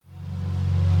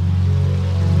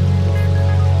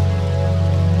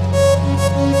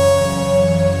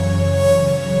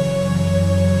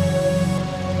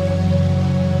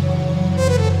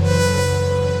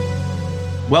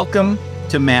Welcome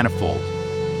to Manifold.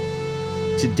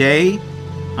 Today,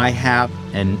 I have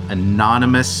an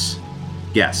anonymous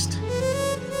guest.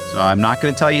 So I'm not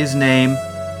going to tell you his name,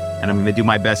 and I'm going to do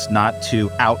my best not to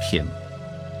out him.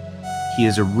 He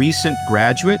is a recent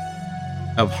graduate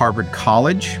of Harvard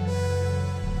College.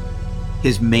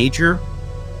 His major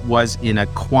was in a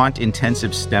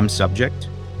quant-intensive STEM subject,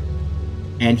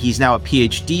 and he's now a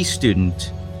PhD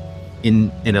student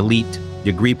in an elite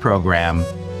degree program,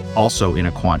 also in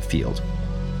a quant field.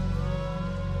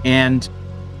 And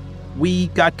we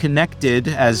got connected,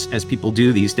 as people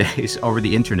do these days, over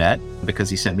the internet, because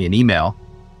he sent me an email.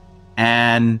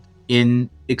 And in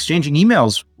exchanging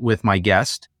emails with my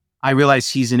guest, I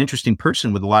realized he's an interesting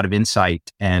person with a lot of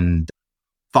insight and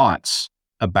thoughts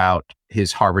about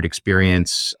his Harvard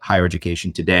experience, higher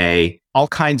education today, all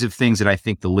kinds of things that I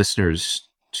think the listeners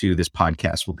to this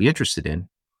podcast will be interested in.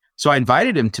 So I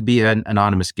invited him to be an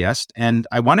anonymous guest, and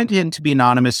I wanted him to be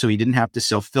anonymous so he didn't have to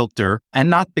self-filter, and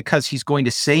not because he's going to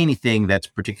say anything that's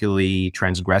particularly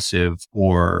transgressive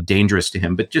or dangerous to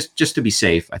him, but just to be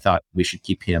safe, I thought we should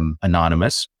keep him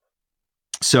anonymous.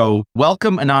 So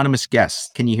welcome, anonymous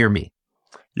guest. Can you hear me?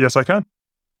 Yes, I can.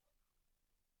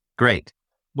 Great.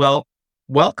 Well,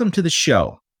 welcome to the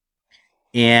show.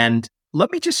 And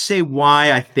let me just say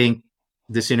why I think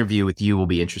this interview with you will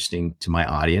be interesting to my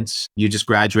audience. You just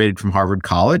graduated from Harvard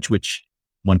College, which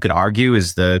one could argue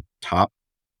is the top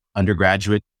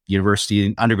undergraduate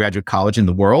college in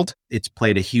the world. It's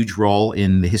played a huge role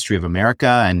in the history of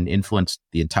America and influenced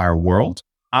the entire world.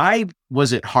 I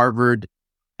was at Harvard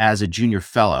as a junior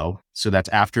fellow, so that's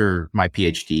after my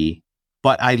PhD,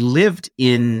 but I lived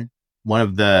in one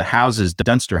of the houses, the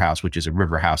Dunster House, which is a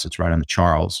river house. It's right on the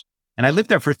Charles. And I lived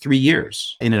there for 3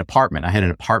 years in an apartment. I had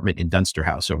an apartment in Dunster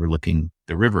House overlooking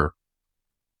the river.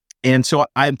 And so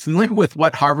I'm familiar with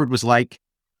what Harvard was like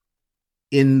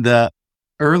in the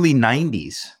early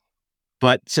 90s.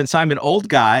 But since I'm an old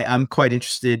guy, I'm quite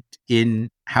interested in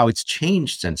how it's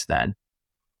changed since then.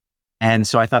 And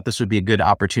so I thought this would be a good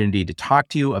opportunity to talk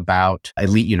to you about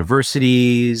elite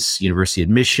universities, university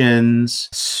admissions,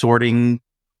 sorting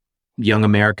young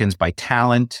Americans by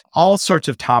talent, all sorts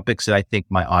of topics that I think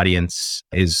my audience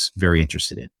is very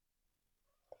interested in.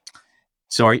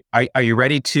 So are you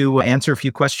ready to answer a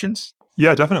few questions?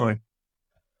 Yeah, definitely.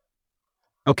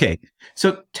 Okay.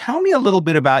 So tell me a little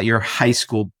bit about your high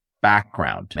school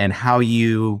background and how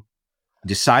you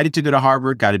decided to go to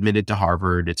Harvard, got admitted to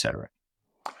Harvard, et cetera.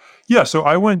 Yeah, so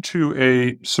I went to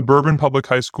a suburban public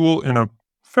high school in a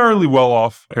fairly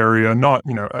well-off area. Not,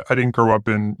 I didn't grow up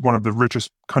in one of the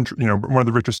richest one of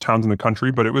the richest towns in the country,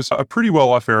 but it was a pretty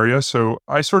well-off area. So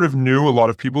I sort of knew a lot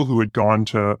of people who had gone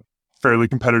to fairly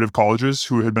competitive colleges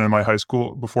who had been in my high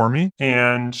school before me.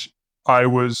 And I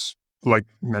was, like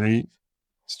many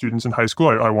students in high school,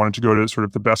 I wanted to go to sort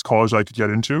of the best college I could get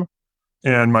into.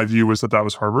 And my view was that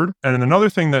was Harvard. And then another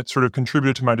thing that sort of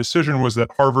contributed to my decision was that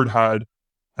Harvard had,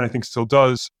 and I think still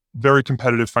does, very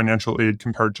competitive financial aid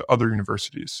compared to other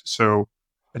universities. So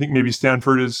I think maybe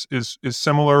Stanford is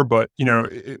similar, but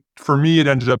for me, it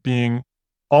ended up being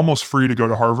almost free to go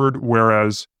to Harvard,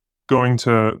 whereas going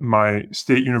to my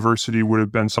state university would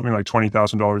have been something like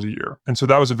 $20,000 a year. And so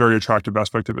that was a very attractive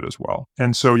aspect of it as well.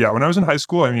 And so, yeah, when I was in high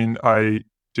school, I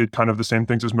did kind of the same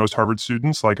things as most Harvard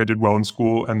students. Like I did well in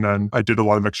school, and then I did a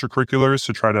lot of extracurriculars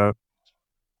to try to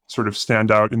sort of stand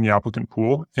out in the applicant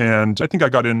pool. And I think I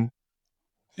got in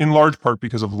large part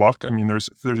because of luck. There's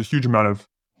a huge amount of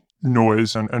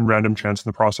noise and random chance in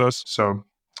the process. So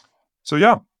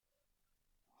yeah.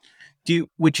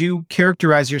 Would you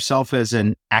characterize yourself as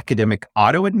an academic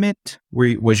auto-admit?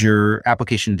 Was your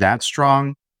application that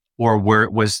strong, or were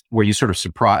you sort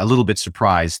of a little bit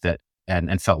surprised that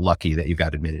and felt lucky that you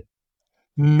got admitted?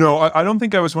 No, I don't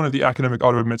think I was one of the academic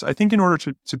auto-admits. I think in order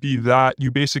to be that,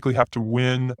 you basically have to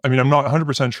win. I'm not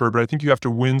 100% sure, but I think you have to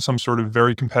win some sort of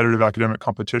very competitive academic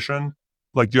competition.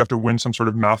 Like you have to win some sort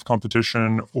of math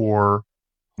competition or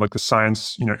like the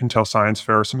science, Intel Science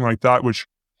Fair or something like that, which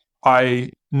I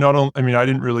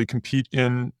didn't really compete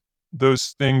in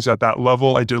those things at that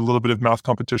level. I did a little bit of math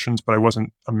competitions, but I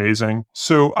wasn't amazing.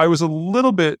 So I was a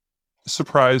little bit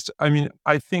surprised.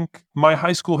 I think my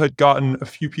high school had gotten a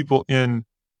few people in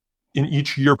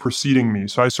each year preceding me.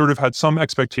 So I sort of had some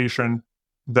expectation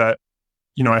that,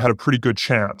 I had a pretty good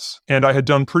chance. And I had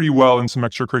done pretty well in some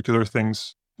extracurricular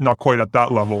things, not quite at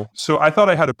that level. So I thought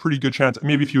I had a pretty good chance.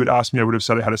 Maybe if you had asked me, I would have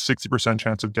said I had a 60%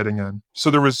 chance of getting in. So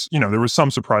there was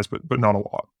some surprise, but not a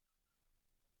lot.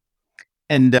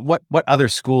 And what other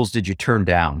schools did you turn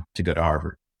down to go to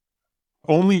Harvard?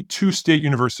 Only 2 state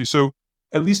universities. So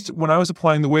at least when I was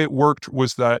applying, the way it worked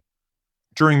was that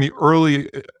during the early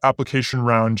application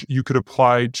round, you could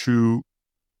apply to,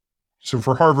 so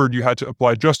for Harvard, you had to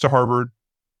apply just to Harvard.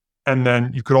 And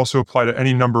then you could also apply to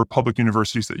any number of public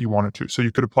universities that you wanted to. So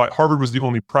you could apply, Harvard was the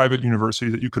only private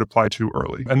university that you could apply to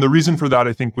early. And the reason for that,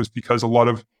 I think, was because a lot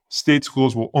of state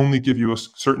schools will only give you a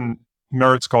certain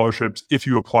merit scholarships if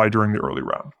you apply during the early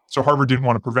round. So Harvard didn't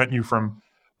want to prevent you from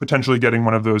potentially getting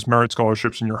one of those merit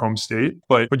scholarships in your home state,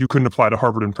 but you couldn't apply to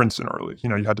Harvard and Princeton early.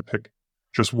 You had to pick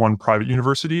just one private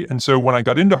university. And so when I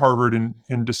got into Harvard I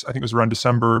think it was around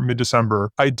December, mid-December,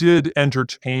 I did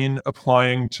entertain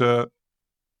applying to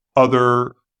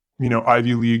other,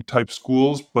 Ivy League type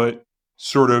schools, but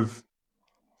sort of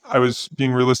I was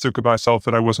being realistic with myself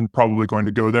that I wasn't probably going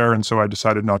to go there. And so I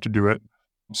decided not to do it.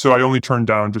 So I only turned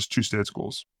down just 2 state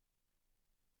schools.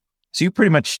 So you pretty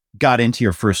much got into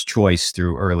your first choice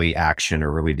through early action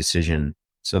or early decision.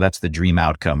 So that's the dream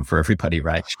outcome for everybody,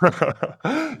 right?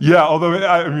 Yeah, although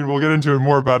we'll get into it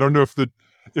more, but I don't know if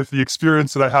the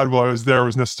experience that I had while I was there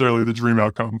was necessarily the dream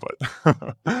outcome,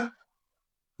 but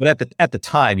But at the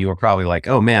time, you were probably like,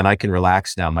 oh man, I can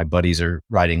relax now. My buddies are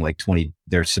writing like 20,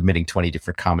 they're submitting 20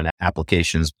 different common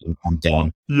applications. I'm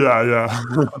done. Yeah.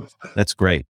 That's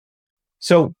great.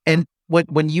 So, and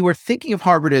when you were thinking of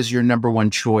Harvard as your number one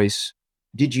choice,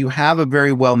 did you have a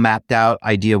very well mapped out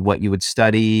idea of what you would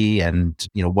study and,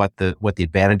 what the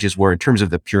advantages were in terms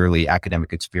of the purely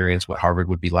academic experience, what Harvard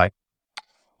would be like?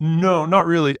 No, not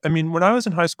really. When I was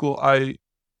in high school, I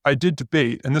did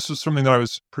debate, and this was something that I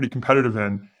was pretty competitive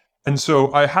in. And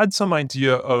so I had some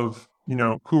idea of,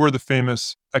 who were the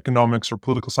famous economics or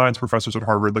political science professors at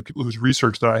Harvard, like people whose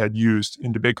research that I had used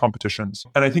in debate competitions.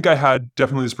 And I think I had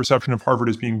definitely this perception of Harvard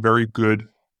as being very good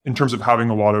in terms of having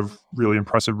a lot of really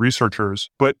impressive researchers.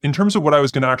 But in terms of what I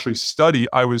was going to actually study,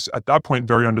 I was at that point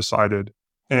very undecided.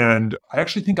 And I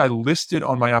actually think I listed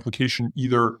on my application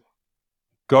either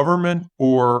government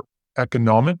or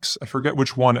economics, I forget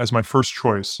which one, as my first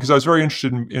choice, because I was very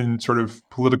interested in sort of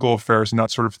political affairs and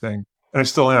that sort of thing. And I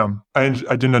still am. I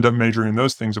didn't end up majoring in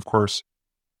those things, of course.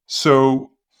 So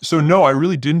no, I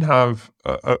really didn't have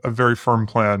a very firm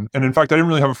plan. And in fact, I didn't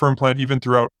really have a firm plan even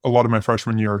throughout a lot of my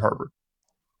freshman year at Harvard.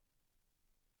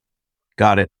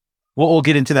 Got it. Well, we'll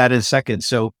get into that in a second.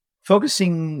 So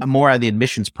focusing more on the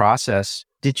admissions process,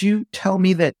 did you tell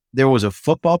me that there was a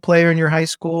football player in your high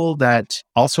school that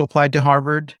also applied to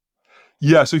Harvard?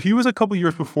 Yeah, so he was a couple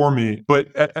years before me, but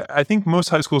I think most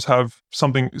high schools have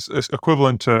something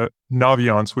equivalent to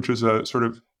Naviance, which is a sort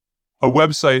of a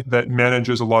website that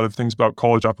manages a lot of things about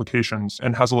college applications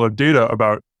and has a lot of data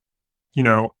about,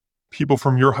 people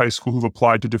from your high school who've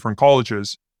applied to different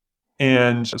colleges.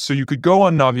 And so you could go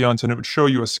on Naviance and it would show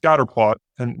you a scatter plot,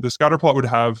 and the scatter plot would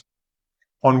have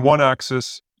on one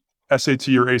axis SAT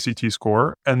or ACT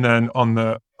score, and then on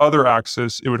the other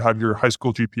axis, it would have your high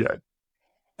school GPA.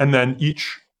 And then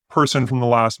each person from the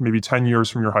last maybe 10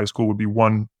 years from your high school would be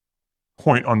 1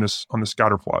 point on the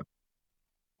scatter plot.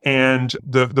 And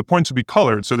the points would be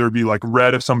colored. So there would be like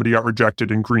red if somebody got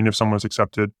rejected and green if someone was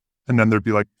accepted. And then there'd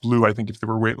be like blue, I think, if they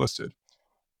were waitlisted.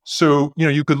 So,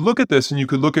 you could look at this and you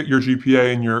could look at your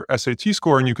GPA and your SAT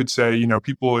score, and you could say,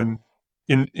 people in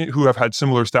who have had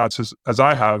similar stats as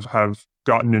I have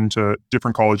gotten into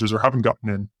different colleges or haven't gotten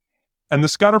in. And the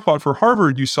scatter plot for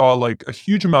Harvard, you saw like a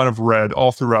huge amount of red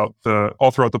all throughout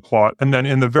the plot. And then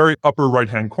in the very upper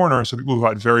right-hand corner, so people who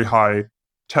had very high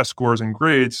test scores and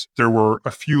grades, there were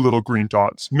a few little green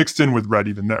dots mixed in with red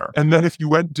even there. And then if you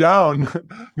went down,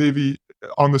 maybe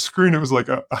on the screen, it was like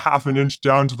a half an inch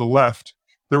down to the left,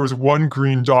 there was 1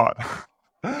 green dot.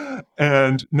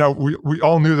 And now we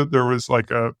all knew that there was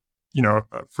like a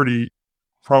pretty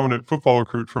prominent football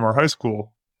recruit from our high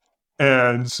school.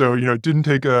 And so, it didn't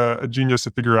take a genius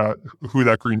to figure out who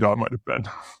that green dot might have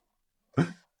been.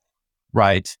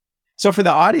 Right. So for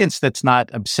the audience that's not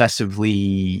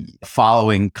obsessively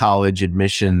following college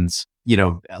admissions,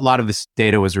 a lot of this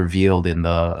data was revealed in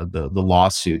the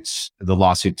lawsuits, the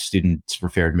lawsuit students for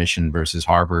fair admission versus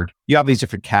Harvard. You have these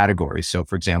different categories. So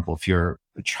for example, if you're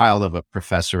a child of a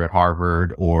professor at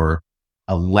Harvard, or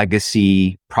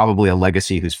probably a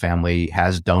legacy whose family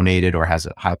has donated or has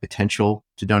a high potential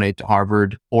to donate to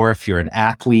Harvard, or if you're an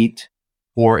athlete,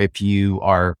 or if you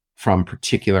are from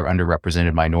particular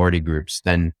underrepresented minority groups,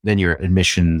 then your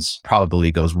admissions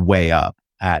probability goes way up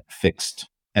at fixed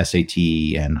SAT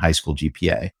and high school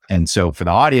GPA. And so for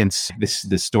the audience, this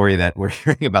story that we're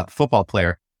hearing about the football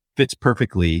player fits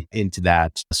perfectly into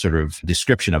that sort of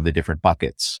description of the different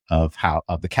buckets of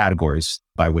the categories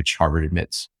by which Harvard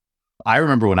admits. I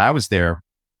remember when I was there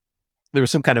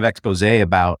was some kind of expose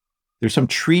about, there's some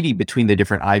treaty between the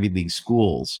different Ivy League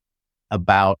schools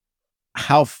about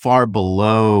how far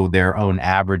below their own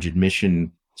average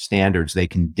admission standards they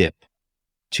can dip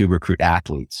to recruit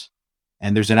athletes.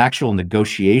 And there's an actual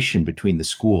negotiation between the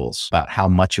schools about how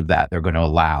much of that they're going to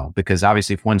allow. Because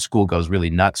obviously, if one school goes really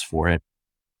nuts for it,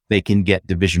 they can get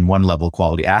Division I level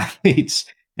quality athletes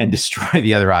and destroy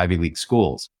the other Ivy League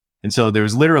schools. And so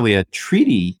there's literally a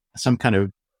treaty, some kind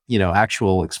of,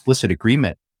 actual explicit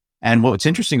agreement. And what's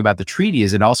interesting about the treaty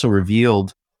is it also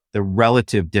revealed the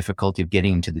relative difficulty of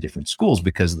getting into the different schools,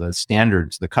 because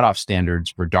the cutoff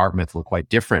standards for Dartmouth were quite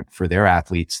different for their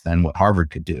athletes than what Harvard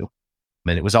could do.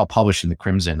 And it was all published in the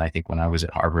Crimson, I think, when I was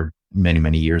at Harvard many,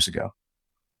 many years ago.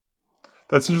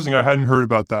 That's interesting. I hadn't heard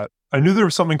about that. I knew there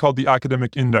was something called the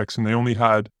academic index, and they only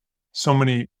had so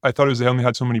many, I thought it was they only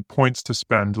had so many points to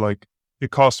spend. Like,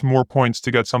 it cost more points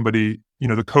to get somebody,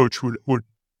 the coach would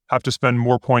have to spend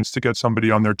more points to get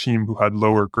somebody on their team who had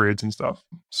lower grades and stuff.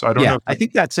 So I don't know. I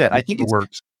think that's it. I think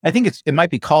it might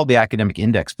be called the academic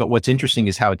index, but what's interesting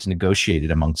is how it's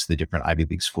negotiated amongst the different Ivy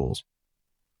League schools.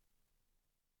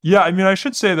 Yeah, I mean, I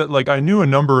should say that I knew a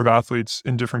number of athletes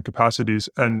in different capacities,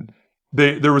 and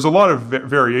there was a lot of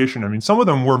variation. I mean, some of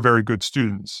them were very good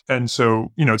students, and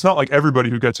so it's not like everybody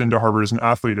who gets into Harvard as an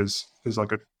athlete is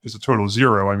a total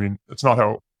zero. I mean, it's not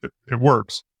how it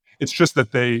works. It's just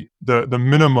that the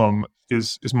minimum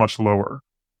is much lower,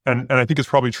 and I think it's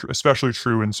probably especially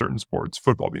true in certain sports,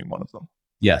 football being one of them.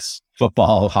 Yes,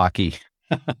 football, hockey.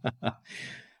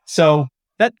 So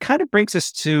that kind of brings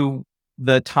us to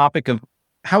the topic of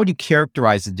how would you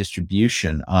characterize the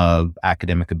distribution of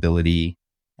academic ability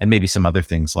and maybe some other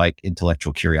things like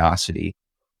intellectual curiosity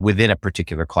within a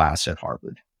particular class at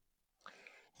Harvard?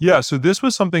 Yeah, so this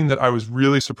was something that I was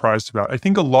really surprised about. I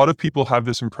think a lot of people have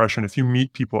this impression if you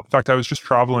meet people. In fact, I was just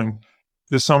traveling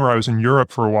this summer. I was in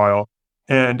Europe for a while.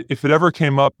 And if it ever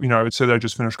came up, I would say that I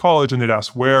just finished college, and they'd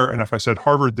ask where. And if I said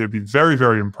Harvard, they'd be very,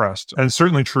 very impressed. And it's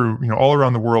certainly true, all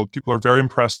around the world, people are very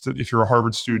impressed that if you're a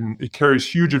Harvard student, it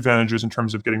carries huge advantages in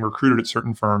terms of getting recruited at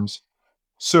certain firms.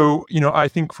 So, I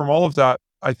think from all of that,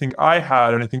 I think I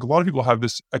had, and I think a lot of people have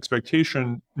this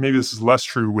expectation, maybe this is less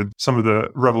true with some of the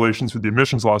revelations with the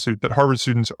admissions lawsuit, that Harvard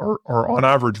students are on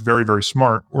average very, very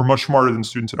smart, or much smarter than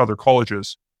students at other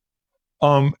colleges.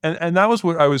 And that was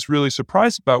what I was really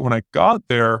surprised about when I got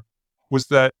there, was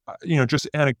that, just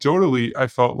anecdotally, I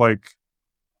felt like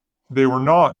they were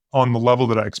not on the level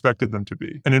that I expected them to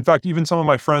be. And in fact, even some of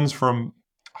my friends from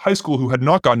high school who had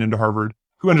not gotten into Harvard,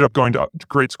 who ended up going to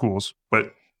great schools,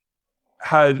 but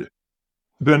had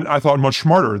been, I thought, much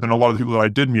smarter than a lot of the people that I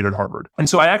did meet at Harvard. And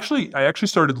so I actually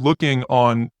started looking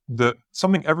on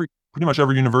pretty much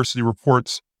every university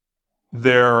reports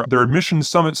their admissions,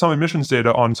 some admissions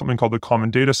data on something called the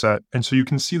Common Data Set. And so you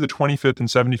can see the 25th and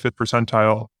 75th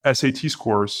percentile SAT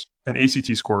scores and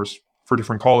ACT scores for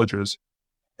different colleges.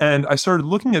 And I started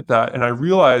looking at that, and I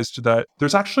realized that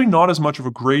there's actually not as much of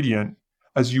a gradient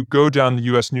as you go down the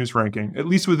US News ranking, at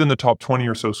least within the top 20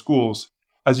 or so schools,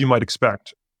 as you might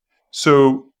expect.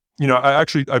 So, I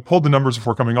pulled the numbers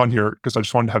before coming on here because I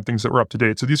just wanted to have things that were up to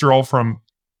date. So these are all from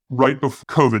right before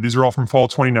COVID. These are all from fall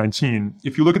 2019.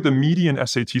 If you look at the median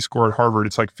SAT score at Harvard,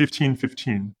 it's like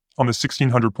 1515 on the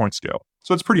 1600 point scale.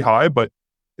 So it's pretty high, but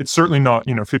it's certainly not,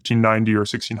 1590 or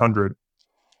 1600.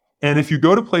 And if you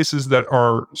go to places that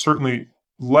are certainly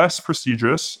less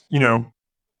prestigious, and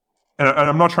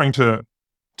I'm not trying to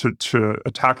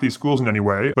attack these schools in any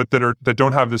way, but that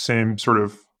don't have the same sort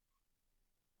of,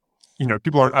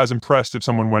 people aren't as impressed if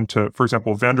someone went to, for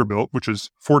example, Vanderbilt, which is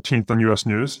 14th on US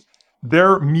News.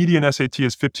 Their median SAT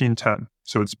is 1510.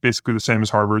 So it's basically the same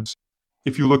as Harvard's.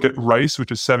 If you look at Rice,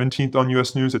 which is 17th on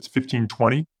US News, it's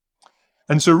 1520.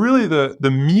 And so really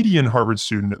the median Harvard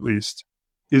student, at least,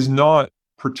 is not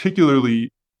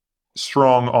particularly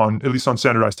strong at least on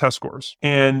standardized test scores.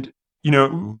 And,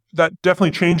 that definitely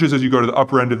changes as you go to the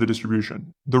upper end of the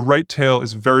distribution. The right tail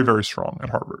is very, very strong at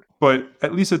Harvard. But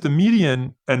at least at the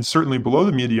median, and certainly below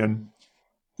the median,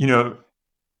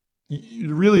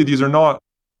 really these are not,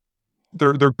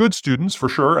 they're good students for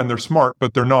sure, and they're smart,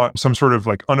 but they're not some sort of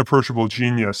like unapproachable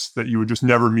genius that you would just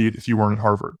never meet if you weren't at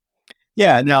Harvard.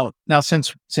 Yeah. Now,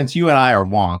 since you and I are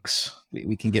wonks,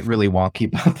 we can get really wonky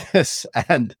about this.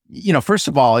 And, first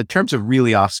of all, in terms of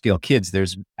really off-scale kids,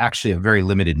 there's actually a very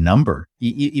limited number,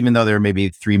 even though there are maybe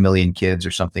 3 million kids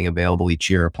or something available each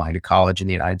year applying to college in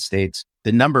the United States.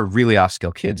 The number of really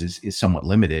off-scale kids is somewhat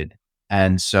limited.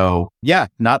 And so, yeah,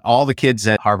 not all the kids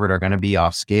at Harvard are going to be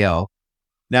off-scale.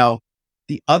 Now,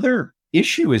 the other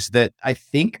issue is that I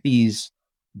think these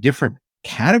different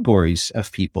categories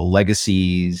of people,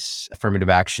 legacies, affirmative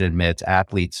action admits,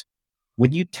 athletes,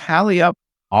 when you tally up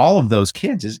all of those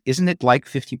kids, isn't it like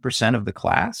 50% of the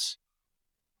class?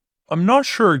 I'm not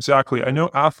sure exactly. I know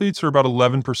athletes are about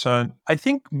 11%. I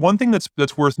think one thing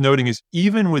that's worth noting is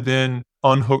even within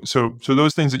unhooked, so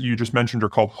those things that you just mentioned are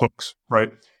called hooks,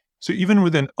 right? So even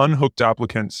within unhooked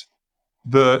applicants,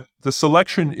 the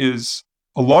selection is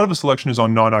a lot of the selection is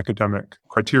on non-academic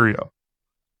criteria.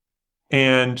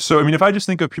 And so, I mean, if I just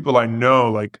think of people I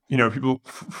know, like,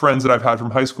 friends that I've had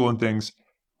from high school and things,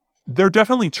 they're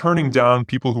definitely turning down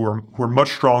people who are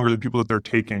much stronger than people that they're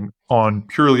taking on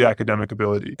purely academic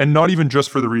ability. And not even just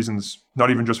for the reasons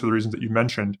that you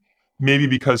mentioned, maybe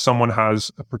because someone has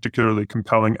a particularly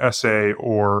compelling essay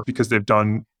or because they've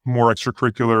done more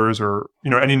extracurriculars or,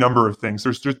 any number of things.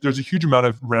 There's a huge amount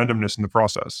of randomness in the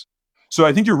process. So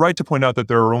I think you're right to point out that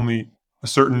there are only a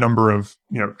certain number of,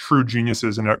 true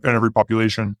geniuses in every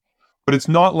population. But it's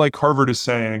not like Harvard is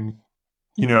saying,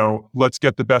 let's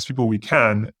get the best people we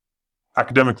can,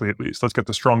 academically at least. Let's get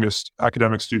the strongest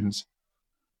academic students.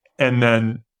 And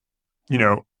then,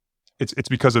 it's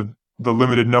because of the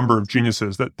limited number of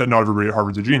geniuses that not everybody at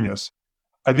Harvard's a genius.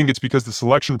 I think it's because the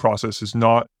selection process is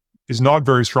not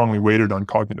very strongly weighted on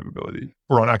cognitive ability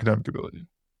or on academic ability.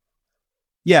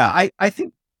 Yeah, I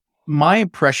think my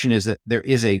impression is that there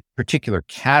is a particular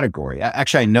category.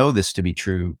 Actually, I know this to be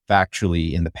true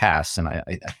factually in the past, and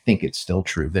I think it's still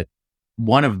true, that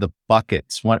one of the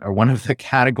buckets, one of the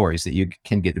categories that you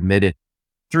can get admitted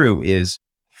through is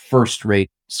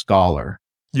first-rate scholar.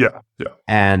 Yeah.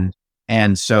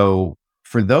 And so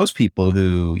for those people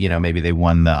who, maybe they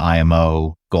won the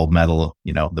IMO gold medal,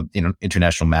 the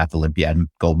International Math Olympiad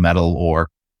gold medal, or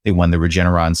they won the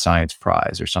Regeneron Science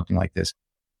Prize or something like this,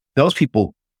 those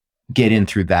people get in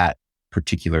through that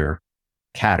particular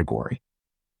category.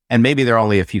 And maybe there are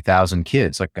only a few thousand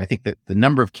kids. Like, I think that the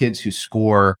number of kids who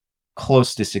score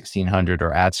close to 1600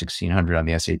 or at 1600 on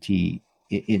the SAT in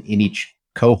each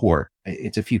cohort,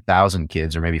 it's a few thousand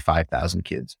kids or maybe 5,000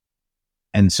 kids.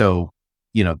 And so,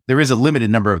 there is a limited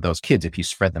number of those kids if you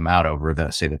spread them out over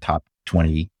the top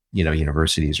 20,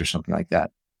 universities or something like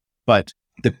that. But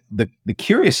the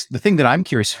thing that I'm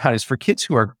curious about is for kids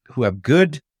who have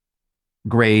good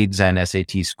grades and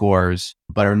SAT scores,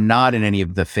 but are not in any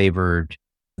of the favored,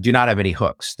 do not have any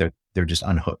hooks. They're just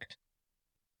unhooked.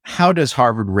 How does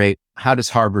Harvard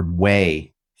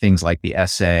weigh things like the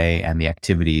essay and the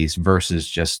activities versus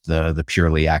just the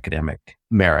purely academic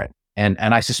merit? And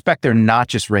I suspect they're not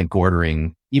just rank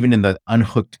ordering, even in the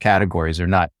unhooked categories, they're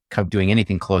not doing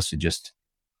anything close to just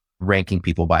ranking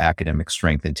people by academic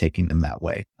strength and taking them that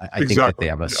way. I think that they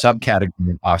have a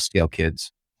subcategory of off-scale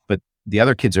kids, but the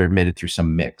other kids are admitted through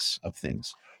some mix of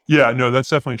things. Yeah, no, that's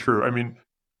definitely true. I mean,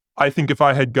 I think if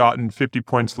I had gotten 50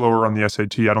 points lower on the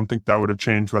SAT, I don't think that would have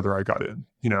changed whether I got in,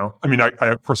 I mean, I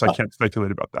of course I can't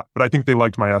speculate about that, but I think they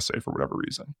liked my essay for whatever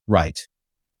reason. Right.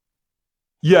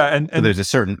 Yeah. And so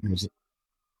there's an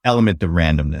element of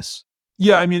randomness.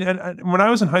 Yeah. I mean, and when I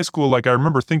was in high school, like, I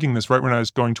remember thinking this right when I was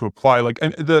going to apply, like,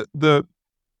 and the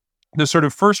sort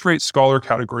of first-rate scholar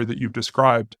category that you've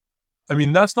described, I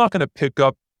mean, that's only going to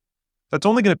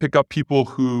pick up people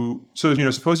who, so,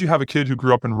 suppose you have a kid who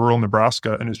grew up in rural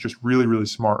Nebraska and is just really, really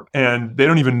smart, and they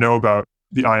don't even know about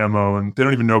the IMO and they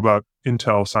don't even know about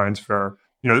Intel Science Fair.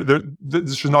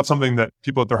 This is not something that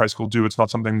people at their high school do. It's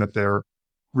not something that they're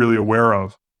really aware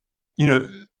of.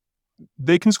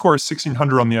 They can score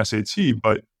 1600 on the SAT,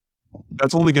 but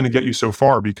that's only going to get you so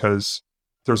far because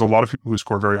there's a lot of people who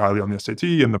score very highly on the SAT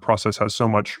and the process has so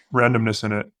much randomness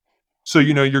in it. So,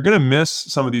 you're going to miss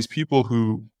some of these people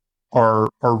who are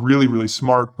really, really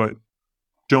smart, but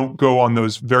don't go on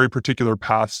those very particular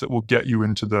paths that will get you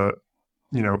into the,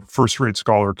 first-rate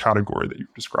scholar category that you're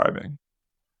describing.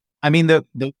 I mean, the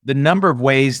number of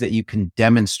ways that you can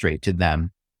demonstrate to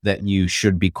them that you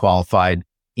should be qualified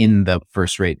in the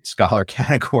first-rate scholar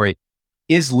category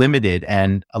is limited,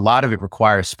 and a lot of it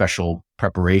requires special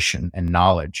preparation and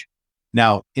knowledge.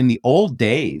 Now, in the old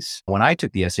days, when I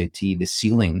took the SAT, the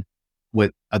ceiling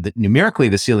numerically,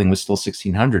 the ceiling was still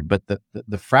 1600, but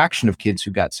the fraction of kids who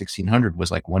got 1600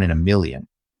 was like 1 in a million.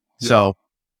 Yeah. So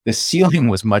the ceiling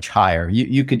was much higher.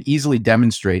 You could easily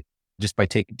demonstrate just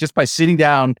by sitting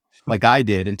down like I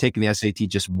did and taking the SAT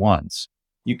just once.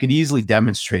 You could easily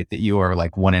demonstrate that you are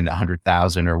like 1 in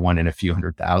 100,000 or 1 in a few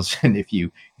 100,000 if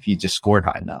you just scored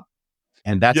high enough.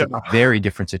 And that's a very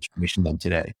different situation than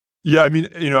today. Yeah, I mean,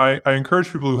 I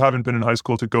encourage people who haven't been in high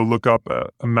school to go look up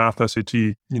a math SAT,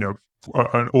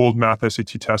 an old math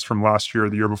SAT test from last year or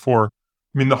the year before.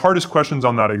 I mean, the hardest questions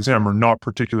on that exam are not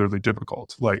particularly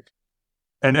difficult. Like,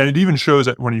 and it even shows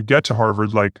that when you get to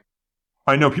Harvard, like,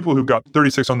 I know people who got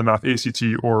 36 on the math ACT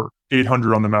or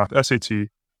 800 on the math SAT,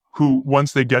 who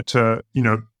once they get to,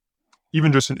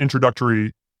 even just an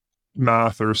introductory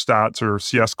math or stats or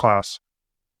CS class,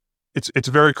 it's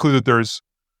very clear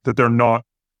that they're not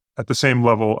at the same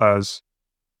level as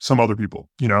some other people,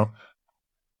 you know?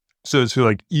 So it's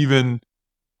like even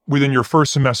within your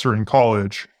first semester in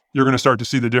college, you're going to start to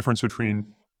see the difference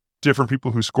between different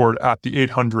people who scored at the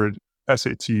 800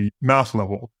 SAT math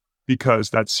level, because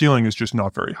that ceiling is just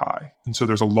not very high. And so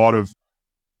there's a lot of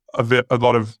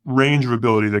range of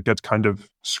ability that gets kind of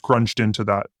scrunched into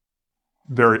that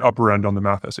very upper end on the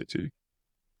math SAT.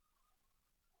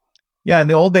 Yeah, in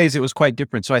the old days, it was quite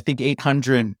different. So I think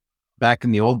 800, back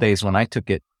in the old days when I took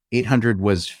it, 800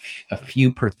 was a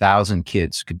few per thousand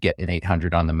kids could get an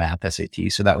 800 on the math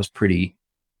SAT. So that was pretty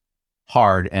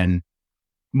hard. And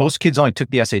most kids only took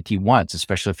the SAT once,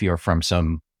 especially if you were from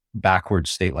some backward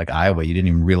state like Iowa. You didn't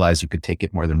even realize you could take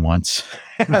it more than once.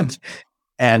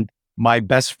 and my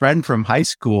best friend from high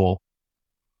school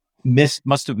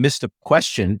must have missed a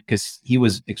question because he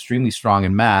was extremely strong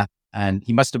in math. And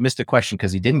he must have missed a question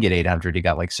because he didn't get 800. He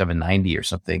got like 790 or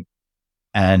something.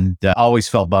 And always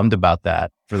felt bummed about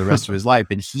that for the rest of his life.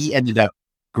 And he ended up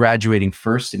graduating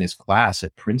first in his class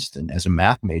at Princeton as a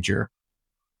math major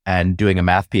and doing a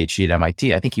math PhD at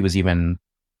MIT. I think he was even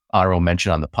honorable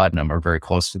mention on the Putnam or very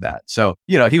close to that. So,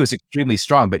 you know, he was extremely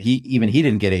strong, but he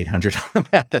didn't get 800 on the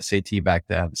math SAT back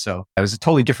then. So it was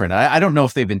totally different. I don't know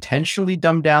if they've intentionally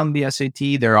dumbed down the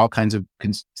SAT. There are all kinds of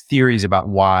theories about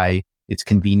why it's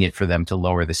convenient for them to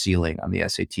lower the ceiling on the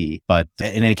SAT. But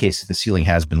in any case, the ceiling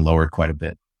has been lowered quite a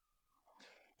bit.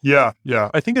 Yeah.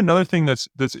 I think another thing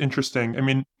that's interesting, I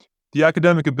mean, the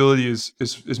academic ability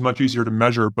is much easier to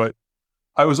measure, but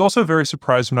I was also very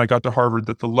surprised when I got to Harvard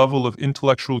that the level of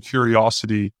intellectual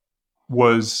curiosity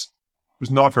was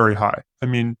not very high. I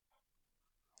mean,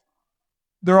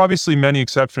 there are obviously many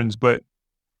exceptions, but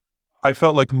I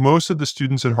felt like most of the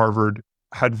students at Harvard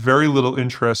had very little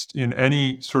interest in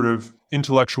any sort of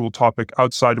intellectual topic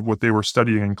outside of what they were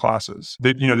studying in classes.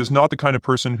 There's not the kind of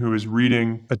person who is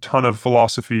reading a ton of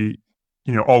philosophy,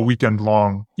 all weekend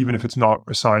long, even if it's not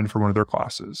assigned for one of their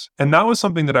classes. And that was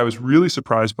something that I was really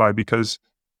surprised by, because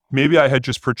maybe I had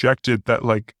just projected that,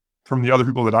 like, from the other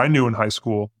people that I knew in high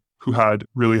school who had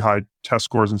really high test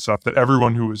scores and stuff, that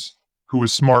everyone who was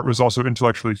smart was also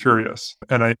intellectually curious.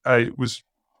 And I was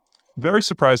very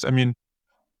surprised. I mean,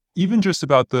 even just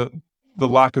about the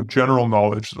lack of general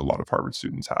knowledge that a lot of Harvard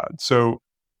students had. So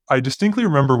I distinctly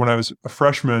remember when I was a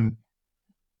freshman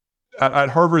at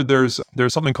Harvard, there's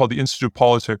something called the Institute of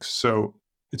Politics. So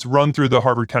it's run through the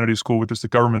Harvard Kennedy School, which is the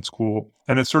government school.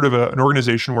 And it's sort of an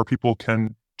organization where people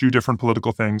can do different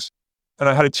political things. And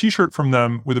I had a t-shirt from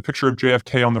them with a picture of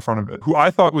JFK on the front of it, who I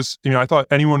thought was, I thought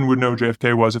anyone would know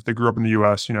JFK was if they grew up in the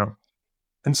US,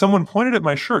 And someone pointed at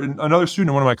my shirt, and another student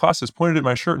in one of my classes pointed at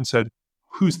my shirt and said,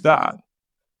 "Who's that?"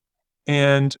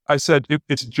 And I said,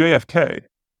 "It's JFK."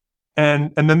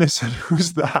 And then they said,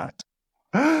 "Who's that?"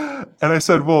 And I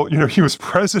said, "Well, he was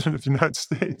president of the United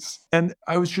States." And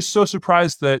I was just so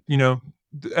surprised that,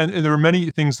 and there were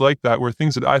many things like that, where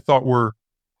things that I thought were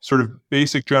sort of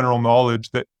basic general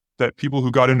knowledge that people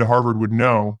who got into Harvard would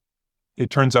know, it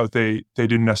turns out they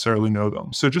didn't necessarily know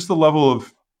them. So just the level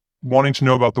of wanting to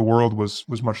know about the world was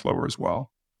much lower as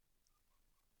well.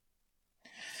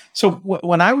 So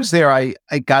when I was there, I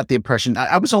got the impression,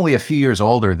 I was only a few years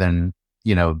older than,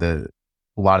 a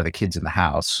lot of the kids in the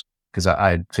house, because I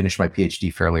had finished my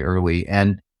PhD fairly early.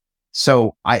 And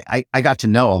so I got to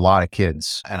know a lot of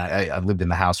kids, and I lived in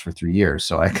the house for 3 years.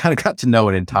 So I kind of got to know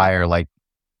an entire, like,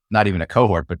 not even a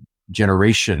cohort, but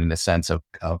generation in the sense of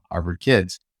Harvard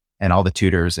kids, and all the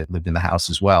tutors that lived in the house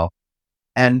as well.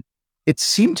 And it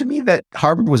seemed to me that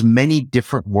Harvard was many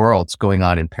different worlds going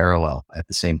on in parallel at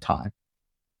the same time.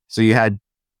 So you had,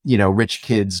 rich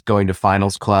kids going to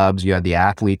finals clubs. You had the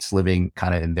athletes living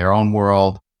kind of in their own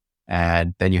world.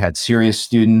 And then you had serious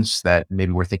students that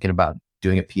maybe were thinking about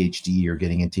doing a PhD or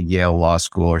getting into Yale Law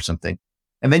School or something.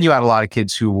 And then you had a lot of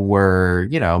kids who were,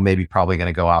 maybe probably going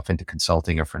to go off into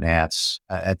consulting or finance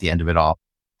at the end of it all.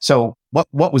 So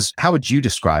how would you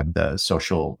describe the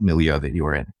social milieu that you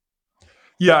were in?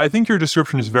 Yeah, I think your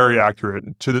description is very accurate.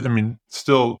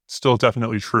 Still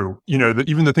definitely true.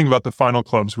 Even the thing about the final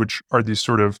clubs, which are these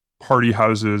sort of party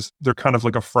houses, they're kind of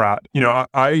like a frat.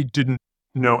 I didn't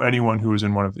know anyone who was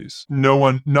in one of these.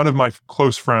 None of my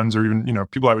close friends, or even,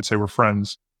 people I would say were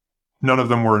friends, none of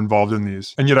them were involved in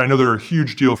these. And yet I know they're a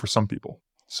huge deal for some people.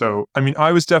 So,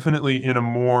 I was definitely in a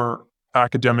more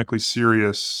academically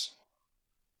serious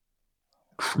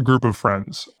group of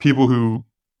friends, people who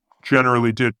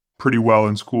generally did pretty well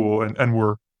in school and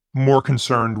were more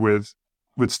concerned with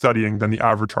studying than the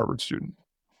average Harvard student.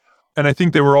 And I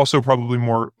think they were also probably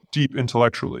more deep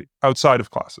intellectually outside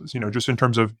of classes, just in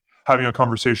terms of having a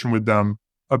conversation with them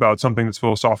about something that's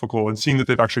philosophical and seeing that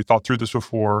they've actually thought through this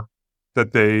before,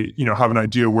 that they, have an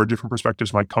idea where different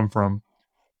perspectives might come from.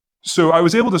 So I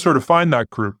was able to sort of find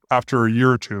that group after a year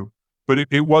or two, but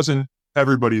it wasn't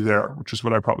everybody there, which is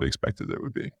what I probably expected it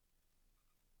would be.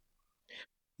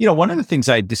 One of the things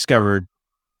I discovered,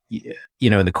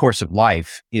 in the course of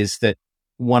life is that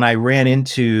when I ran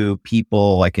into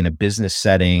people like in a business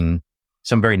setting,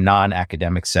 some very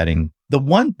non-academic setting,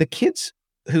 the kids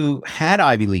who had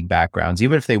Ivy League backgrounds,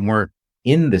 even if they weren't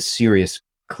in the serious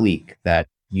clique that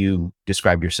you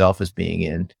described yourself as being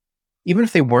in, even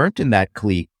if they weren't in that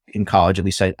clique in college, at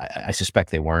least I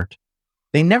suspect they weren't,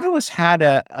 they nevertheless had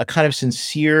a kind of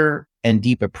sincere and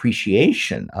deep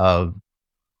appreciation of,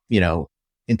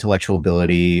 intellectual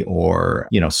ability or,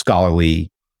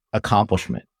 scholarly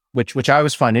accomplishment, which I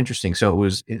always find interesting. So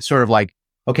it's sort of like,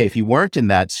 okay, if you weren't in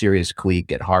that serious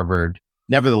clique at Harvard,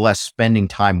 nevertheless, spending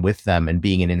time with them and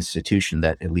being an institution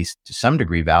that at least to some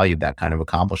degree valued that kind of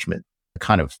accomplishment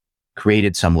kind of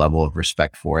created some level of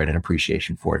respect for it and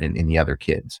appreciation for it in the other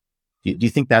kids. Do you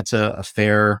think that's a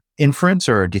fair inference,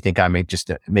 or do you think I'm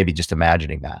maybe just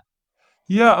imagining that?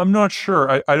 Yeah, I'm not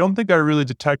sure. I don't think I really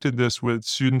detected this with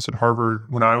students at Harvard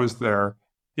when I was there.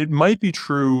 It might be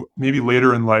true, maybe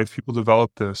later in life, people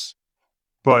develop this,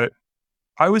 but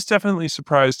I was definitely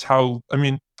surprised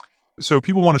so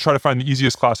people want to try to find the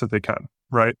easiest class that they can,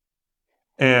 right?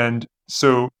 And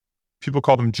so people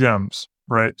call them GEMs,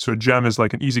 right? So a GEM is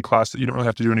like an easy class that you don't really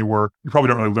have to do any work. You probably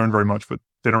don't really learn very much, but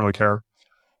they don't really care.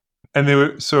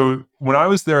 And so when I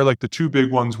was there, like the two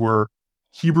big ones were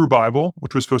Hebrew Bible,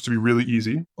 which was supposed to be really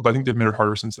easy, although I think they've made it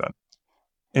harder since then,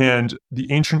 and the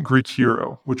ancient Greek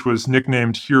hero, which was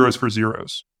nicknamed Heroes for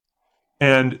Zeros.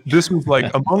 And this was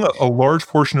like among a large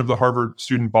portion of the Harvard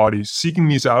student body, seeking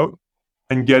these out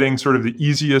and getting sort of the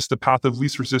easiest, the path of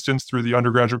least resistance through the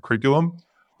undergraduate curriculum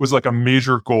was like a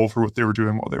major goal for what they were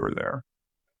doing while they were there.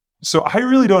 So I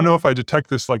really don't know if I detect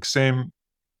this like same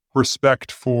respect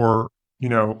for,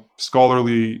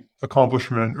 scholarly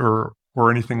accomplishment or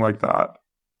anything like that.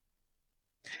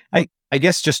 I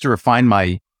guess just to refine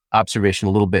my observation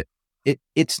a little bit,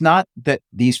 it's not that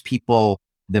these people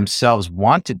themselves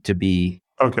wanted to be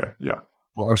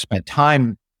or spent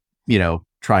time,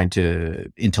 trying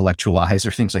to intellectualize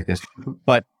or things like this,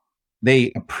 but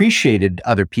they appreciated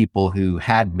other people who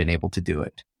had been able to do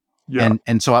it. Yeah.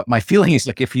 And so my feeling is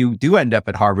like, if you do end up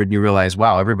at Harvard and you realize,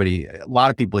 wow, a lot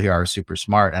of people here are super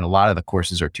smart and a lot of the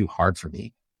courses are too hard for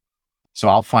me. So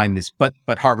I'll find this, but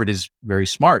Harvard is very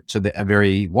smart, so they're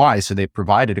very wise. So they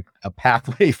provided a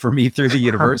pathway for me through the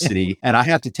university, and I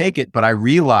have to take it. But I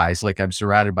realize, like, I'm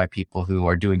surrounded by people who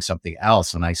are doing something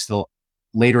else, and I still,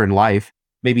 later in life,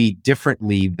 maybe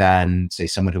differently than say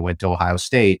someone who went to Ohio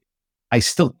State, I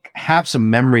still have some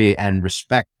memory and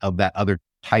respect of that other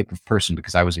type of person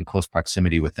because I was in close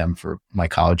proximity with them for my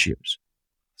college years.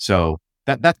 So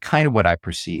that's kind of what I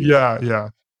perceive. Yeah.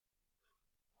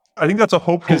 I think that's a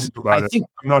hopeful view about it.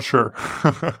 I'm not sure.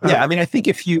 Yeah, I mean, I think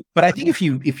if you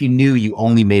knew you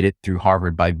only made it through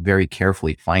Harvard by very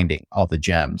carefully finding all the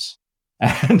gems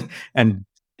and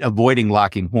avoiding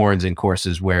locking horns in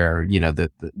courses where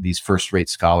these first-rate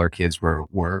scholar kids were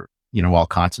all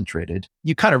concentrated,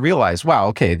 you kind of realize, wow,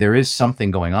 okay, there is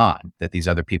something going on that these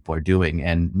other people are doing,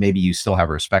 and maybe you still have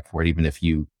a respect for it, even if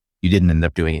you didn't end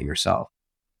up doing it yourself.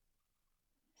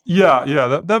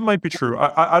 Yeah, that might be true.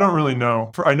 I don't really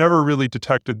know. I never really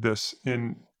detected this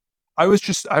I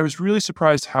was really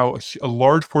surprised how a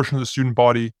large portion of the student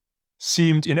body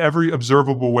seemed in every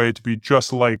observable way to be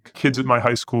just like kids at my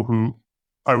high school who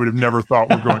I would have never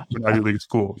thought were going to an Ivy League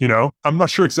school, I'm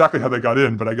not sure exactly how they got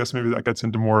in, but I guess maybe that gets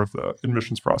into more of the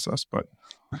admissions process, but.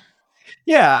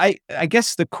 Yeah, I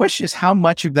guess the question is how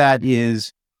much of that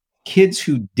is kids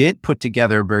who did put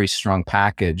together a very strong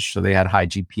package, so they had high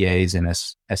GPAs and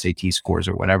SAT scores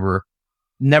or whatever,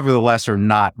 nevertheless are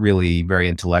not really very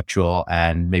intellectual,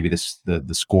 and maybe the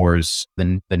scores,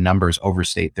 the numbers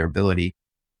overstate their ability.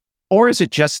 Or is it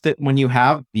just that when you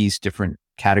have these different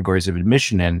categories of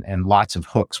admission and lots of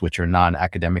hooks, which are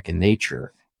non-academic in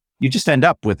nature, you just end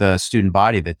up with a student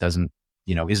body that isn't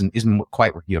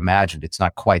quite what you imagined. It's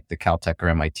not quite the Caltech or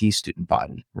MIT student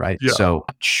body, right? Yeah. So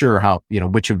not sure how,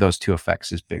 which of those two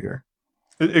effects is bigger.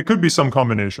 It could be some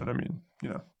combination. I mean,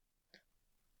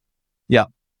 Yeah.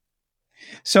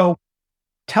 So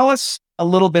tell us a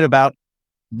little bit about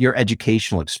your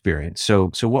educational experience. So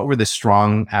what were the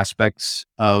strong aspects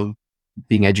of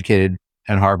being educated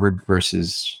at Harvard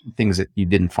versus things that you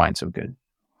didn't find so good?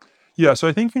 Yeah, so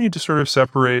I think you need to sort of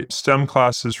separate STEM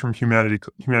classes from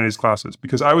humanities classes,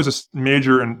 because I was a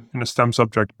major in a STEM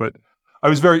subject, but I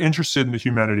was very interested in the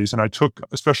humanities, and I took,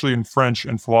 especially in French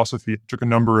and philosophy, took a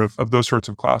number of those sorts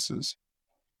of classes.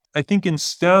 I think in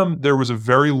STEM, there was a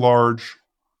very large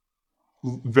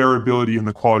variability in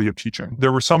the quality of teaching.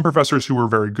 There were some professors who were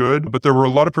very good, but there were a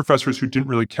lot of professors who didn't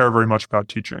really care very much about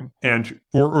teaching and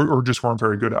or just weren't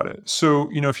very good at it. So,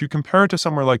 if you compare it to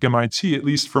somewhere like MIT, at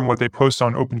least from what they post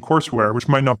on OpenCourseWare, which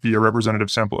might not be a representative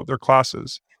sample of their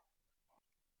classes,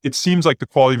 it seems like the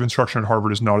quality of instruction at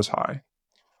Harvard is not as high.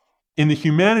 In the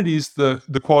humanities,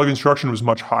 the quality of instruction was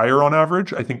much higher on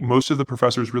average. I think most of the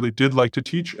professors really did like to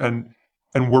teach and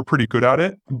were pretty good at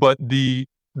it, but the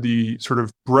sort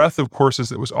of breadth of courses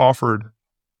that was offered,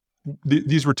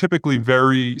 these were typically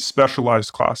very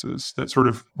specialized classes that sort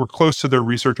of were close to their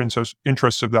research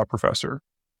interests of that professor.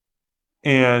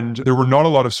 And there were not a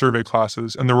lot of survey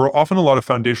classes, and there were often a lot of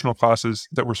foundational classes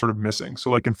that were sort of missing. So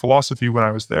like in philosophy, when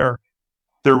I was there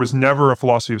was never a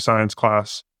philosophy of science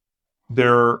class.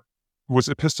 There was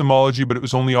epistemology, but it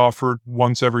was only offered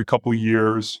once every couple of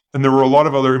years. And there were a lot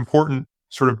of other important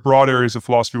sort of broad areas of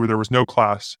philosophy where there was no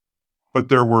class, but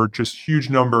there were just huge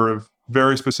number of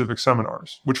very specific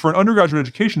seminars, which for an undergraduate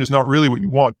education is not really what you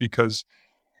want, because,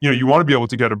 you want to be able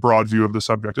to get a broad view of the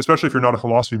subject, especially if you're not a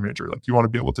philosophy major. Like, you want to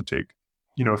be able to take,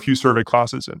 a few survey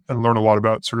classes and learn a lot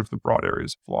about sort of the broad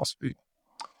areas of philosophy.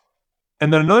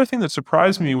 And then another thing that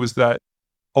surprised me was that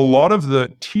a lot of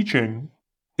the teaching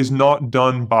is not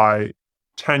done by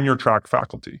tenure track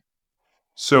faculty.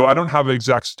 So I don't have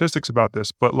exact statistics about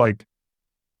this, but like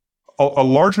a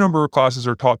large number of classes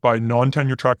are taught by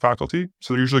non-tenure track faculty.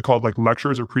 So they're usually called like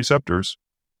lecturers or preceptors.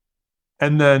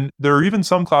 And then there are even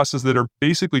some classes that are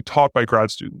basically taught by grad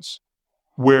students,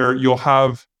 where you'll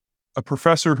have a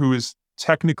professor who is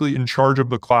technically in charge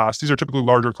of the class. These are typically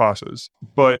larger classes,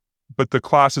 but the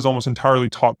class is almost entirely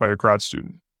taught by a grad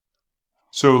student.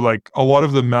 So like a lot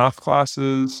of the math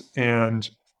classes and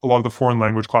a lot of the foreign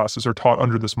language classes are taught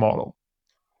under this model.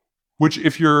 Which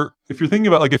if you're thinking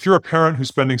about, like, if you're a parent who's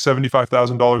spending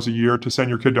 $75,000 a year to send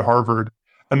your kid to Harvard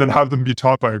and then have them be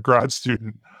taught by a grad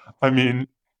student, I mean,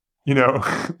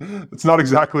 it's not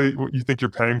exactly what you think you're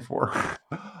paying for.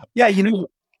 Yeah,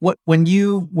 when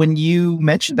you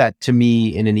mentioned that to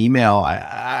me in an email,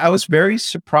 I was very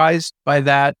surprised by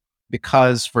that,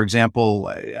 because, for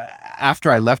example,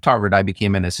 after I left Harvard, I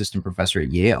became an assistant professor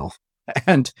at Yale,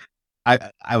 and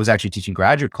I was actually teaching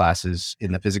graduate classes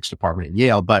in the physics department at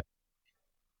Yale, but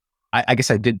I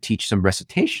guess I did teach some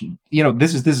recitation.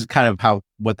 This is kind of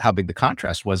how big the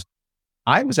contrast was.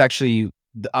 I was actually,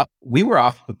 we were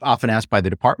often asked by the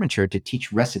department chair to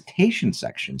teach recitation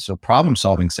sections, so problem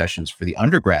solving sessions for the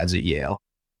undergrads at Yale.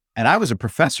 And I was a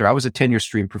professor. I was a tenure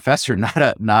stream professor, not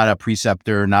a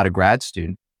preceptor, not a grad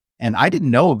student. And I didn't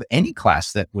know of any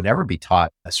class that would ever be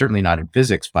taught, certainly not in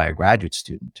physics, by a graduate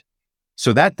student.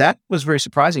 So that was very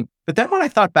surprising. But then when I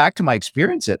thought back to my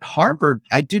experience at Harvard,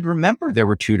 I did remember there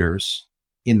were tutors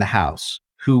in the house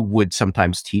who would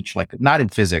sometimes teach, like, not in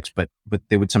physics, but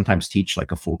they would sometimes teach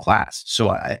like a full class. So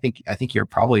I think you're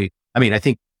probably, I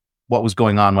think what was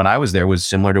going on when I was there was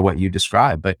similar to what you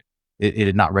described, but it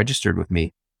had not registered with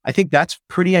me. I think that's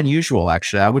pretty unusual,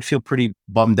 actually. I would feel pretty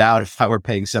bummed out if I were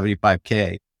paying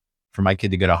 $75K for my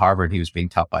kid to go to Harvard and he was being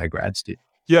taught by a grad student.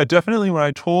 Yeah, definitely. When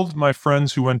I told my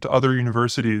friends who went to other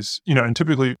universities, and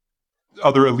typically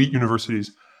other elite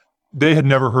universities, they had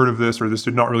never heard of this, or this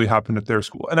did not really happen at their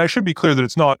school. And I should be clear that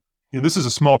it's not, this is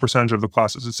a small percentage of the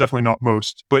classes. It's definitely not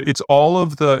most, but it's all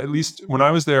of the, at least when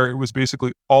I was there, it was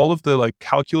basically all of the like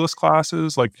calculus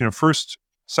classes, like, first,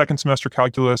 second semester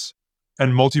calculus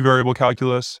and multivariable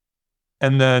calculus.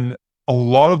 And then a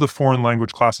lot of the foreign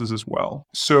language classes as well.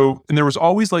 So, and there was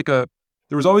always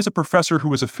a professor who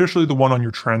was officially the one on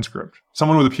your transcript,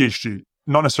 someone with a PhD,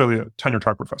 not necessarily a tenure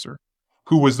track professor,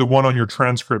 who was the one on your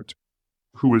transcript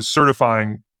who was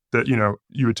certifying that,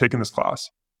 you had taken this class.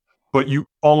 But you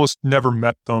almost never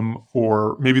met them,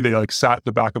 or maybe they like sat at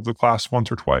the back of the class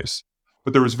once or twice.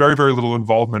 But there was very, very little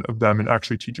involvement of them in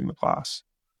actually teaching the class.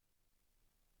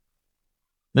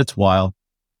 That's wild.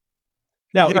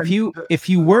 Now, if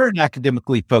you were an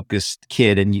academically focused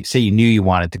kid and you knew you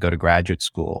wanted to go to graduate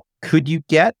school, could you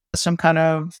get some kind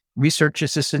of research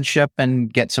assistantship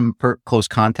and get some close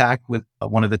contact with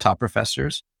one of the top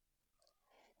professors?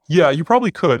 Yeah, you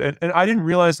probably could. And I didn't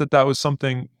realize that was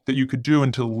something that you could do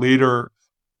until later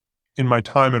in my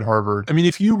time at Harvard.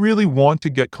 If you really want to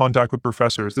get contact with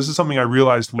professors, this is something I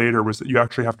realized later, was that you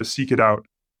actually have to seek it out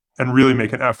and really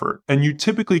make an effort. And you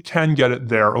typically can get it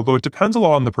there, although it depends a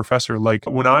lot on the professor. Like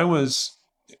when I was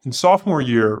in sophomore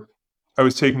year, I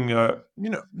was taking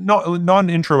not an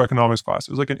intro economics class.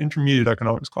 It was like an intermediate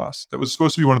economics class that was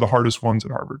supposed to be one of the hardest ones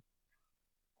at Harvard.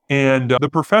 And the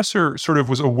professor sort of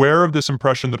was aware of this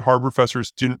impression that Harvard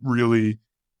professors didn't really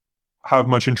have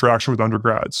much interaction with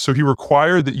undergrads. So he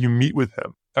required that you meet with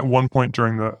him at one point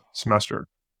during the semester.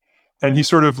 And he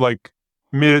sort of like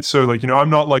made it so like, I'm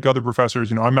not like other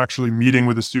professors, I'm actually meeting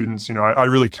with the students, I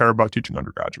really care about teaching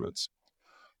undergraduates.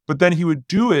 But then he would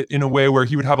do it in a way where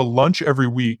he would have a lunch every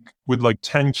week with like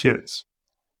 10 kids.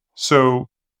 So,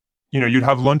 you'd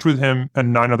have lunch with him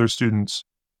and 9 other students.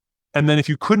 And then if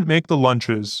you couldn't make the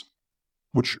lunches,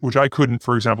 which I couldn't,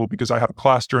 for example, because I had a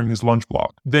class during his lunch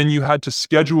block, then you had to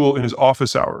schedule in his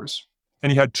office hours.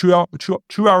 And he had two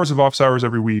hours of office hours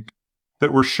every week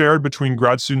that were shared between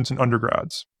grad students and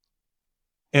undergrads.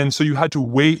 And so you had to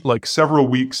wait like several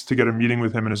weeks to get a meeting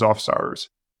with him in his office hours.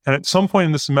 And at some point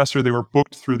in the semester, they were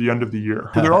booked through the end of the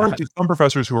year. So there are some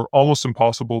professors who are almost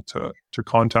impossible to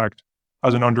contact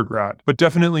as an undergrad. But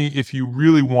definitely, if you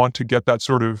really want to get that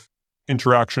sort of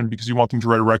interaction because you want them to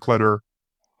write a rec letter,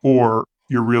 or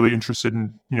you're really interested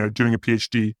in doing a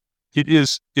PhD, it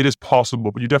is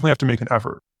possible, but you definitely have to make an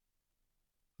effort.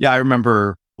 Yeah, I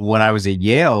remember when I was at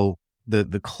Yale,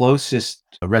 the closest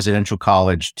residential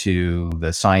college to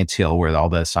the Science Hill, where all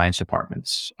the science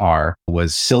departments are,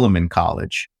 was Silliman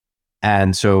College.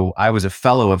 And so I was a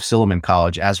fellow of Silliman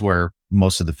College, as were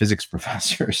most of the physics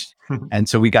professors. And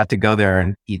so we got to go there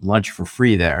and eat lunch for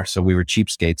free there. So we were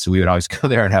cheapskates. So we would always go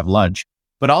there and have lunch.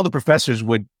 But all the professors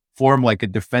would form like a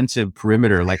defensive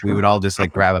perimeter. Like we would all just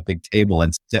like grab a big table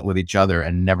and sit with each other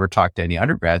and never talk to any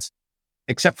undergrads,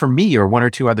 except for me or 1 or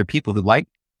 2 other people who liked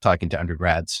talking to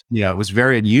undergrads. It was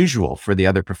very unusual for the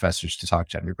other professors to talk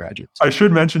to undergraduates. I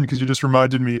should mention, because you just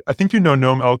reminded me, I think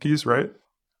Noam Elkies, right?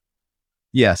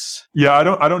 Yes. Yeah,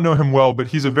 I don't know him well, but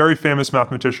he's a very famous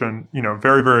mathematician,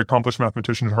 very, very accomplished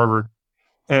mathematician at Harvard.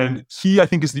 And he, I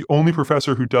think, is the only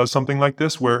professor who does something like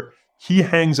this, where he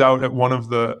hangs out at one of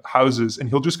the houses and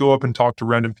he'll just go up and talk to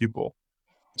random people.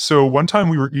 So one time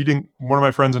one of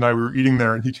my friends and I, we were eating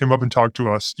there, and he came up and talked to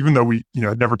us, even though we,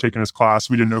 had never taken his class.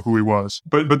 We didn't know who he was.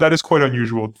 But that is quite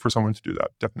unusual for someone to do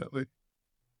that, definitely.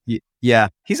 Yeah.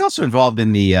 He's also involved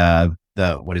in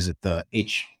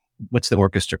what's the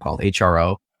orchestra called?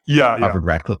 HRO? Yeah. Harvard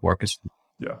Radcliffe Orchestra.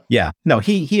 Yeah. Yeah. No,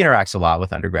 he interacts a lot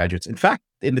with undergraduates. In fact,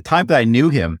 in the time that I knew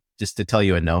him, just to tell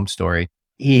you a Noam story,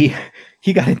 he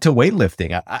got into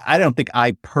weightlifting. I don't think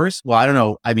I don't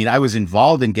know. I mean, I was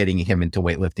involved in getting him into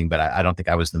weightlifting, but I don't think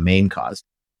I was the main cause.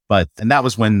 And that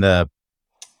was when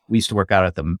we used to work out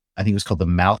at I think it was called the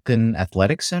Malkin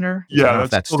Athletic Center. Yeah. I don't know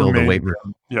if that's still the weight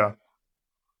room. Yeah.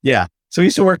 Yeah. So we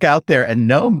used to work out there, and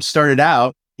Noam started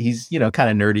out, he's,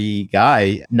 kind of nerdy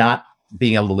guy, not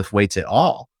being able to lift weights at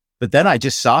all. But then I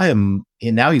just saw him,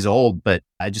 and now he's old, but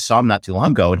I just saw him not too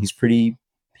long ago, and he's pretty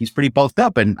bulked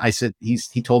up. And I said,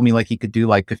 he told me like he could do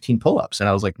like 15 pull-ups. And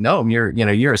I was like, no,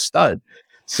 you're a stud.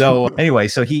 So anyway,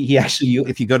 so he actually,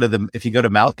 if you go to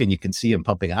Malkin, you can see him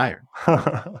pumping iron.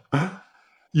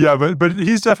 Yeah, but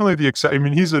he's definitely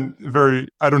he's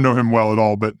I don't know him well at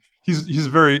all, but he's a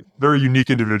very, very unique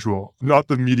individual, not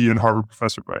the median Harvard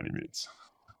professor by any means.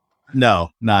 No,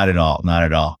 not at all. Not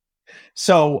at all.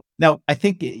 So now I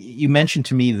think you mentioned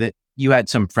to me that you had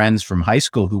some friends from high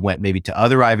school who went maybe to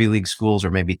other Ivy League schools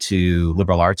or maybe to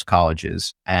liberal arts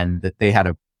colleges, and that they had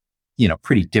a,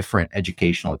 pretty different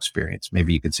educational experience.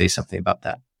 Maybe you could say something about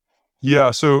that.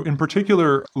 Yeah. So in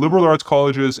particular, liberal arts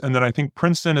colleges, and then I think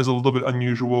Princeton is a little bit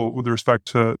unusual with respect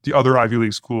to the other Ivy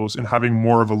League schools in having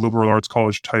more of a liberal arts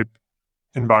college type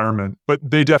environment, but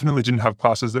they definitely didn't have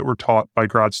classes that were taught by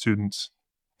grad students.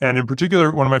 And in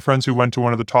particular, one of my friends who went to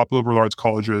one of the top liberal arts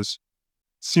colleges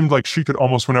seemed like she could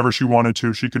almost, whenever she wanted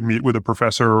to, she could meet with a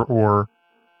professor, or,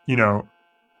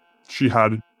 she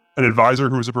had an advisor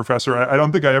who was a professor. I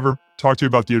don't think I ever talked to you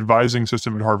about the advising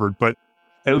system at Harvard, but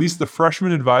at least the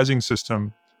freshman advising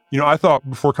system, I thought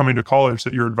before coming to college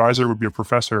that your advisor would be a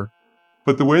professor.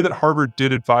 But the way that Harvard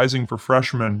did advising for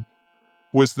freshmen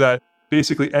was that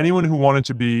basically anyone who wanted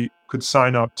to could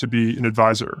sign up to be an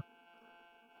advisor.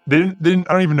 They didn't,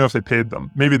 I don't even know if they paid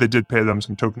them. Maybe they did pay them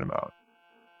some token amount.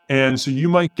 And so you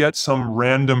might get some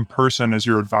random person as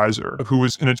your advisor who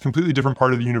was in a completely different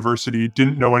part of the university,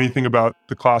 didn't know anything about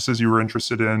the classes you were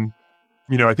interested in.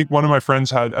 I think one of my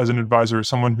friends had as an advisor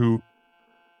someone who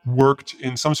worked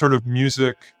in some sort of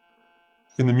in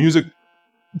the music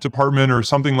department or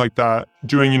something like that,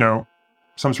 doing,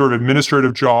 some sort of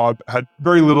administrative job, had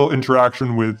very little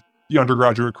interaction with the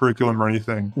undergraduate curriculum or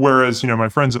anything. Whereas, my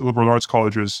friends at liberal arts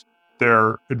colleges,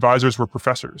 their advisors were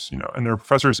professors, and they're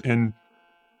professors in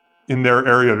their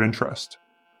area of interest.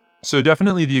 So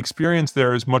definitely the experience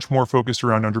there is much more focused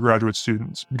around undergraduate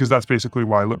students, because that's basically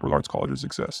why liberal arts colleges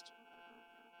exist.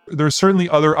 There's certainly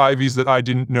other Ivies that I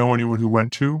didn't know anyone who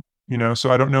went to.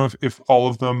 So I don't know if all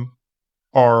of them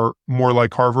are more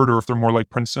like Harvard or if they're more like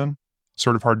Princeton.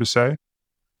 Sort of hard to say.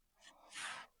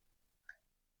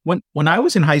 When I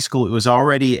was in high school, it was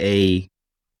already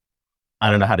I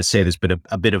don't know how to say this, but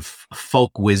a bit of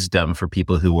folk wisdom for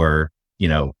people who were,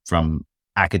 from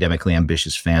academically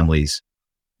ambitious families,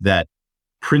 that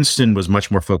Princeton was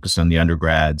much more focused on the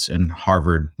undergrads and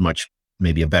Harvard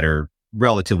maybe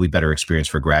relatively better experience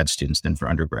for grad students than for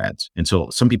undergrads. And so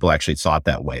some people actually thought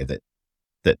that way,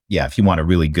 that yeah, if you want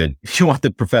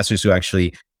the professors who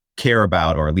actually care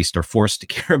about, or at least are forced to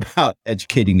care about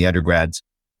educating the undergrads,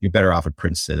 you're better off at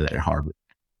Princeton than at Harvard.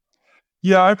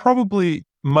 Yeah, I probably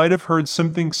might have heard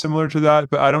something similar to that,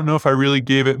 but I don't know if I really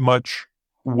gave it much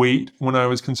weight when I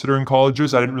was considering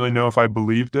colleges. I didn't really know if I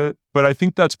believed it, but I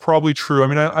think that's probably true. I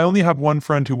mean, I only have one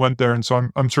friend who went there, and so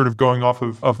I'm sort of going off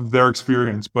of their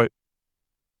experience, but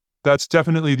that's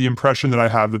definitely the impression that I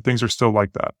have, that things are still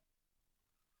like that.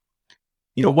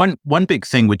 One big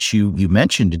thing which you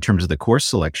mentioned in terms of the course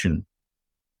selection,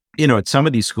 at some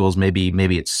of these schools,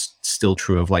 maybe it's still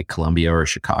true of like Columbia or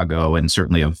Chicago, and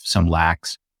certainly of some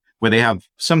LACs, where they have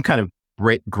some kind of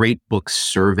great book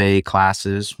survey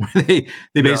classes where they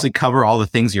basically cover all the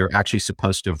things you're actually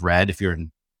supposed to have read if you're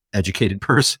an educated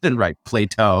person, right?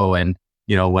 Plato and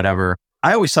whatever.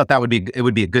 I always thought it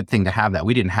would be a good thing to have that.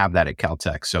 We didn't have that at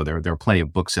Caltech, so there were plenty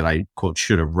of books that I quote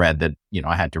should have read that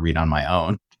I had to read on my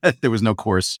own. There was no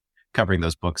course covering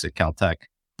those books at Caltech,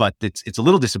 but it's a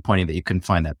little disappointing that you couldn't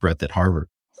find that breadth at Harvard.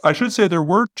 I should say there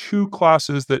were two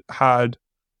classes that had,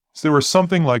 so there was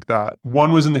something like that.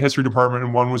 One was in the history department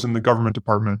and one was in the government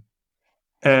department.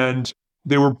 And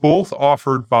they were both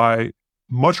offered by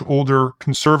much older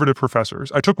conservative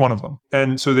professors. I took one of them.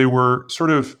 And so they were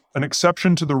sort of an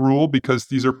exception to the rule, because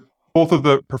both of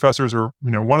the professors are,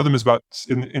 one of them is about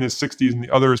in his 60s and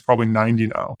the other is probably 90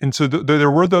 now. And so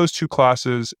there were those two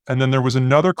classes. And then there was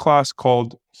another class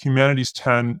called Humanities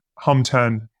 10, Hum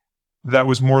 10, that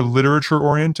was more literature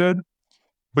oriented,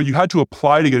 but you had to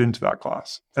apply to get into that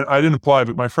class. And I didn't apply,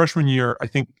 but my freshman year, I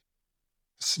think,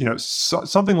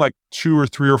 something like 200 or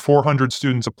 300 or 400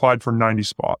 students applied for 90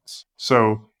 spots.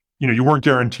 So, you weren't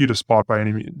guaranteed a spot by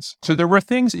any means. So there were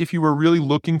things, if you were really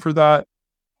looking for that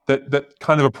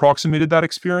kind of approximated that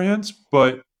experience,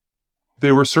 but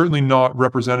they were certainly not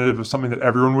representative of something that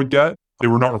everyone would get. They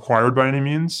were not required by any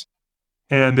means.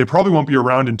 And they probably won't be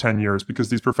around in 10 years because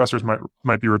these professors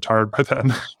might be retired by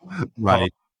then.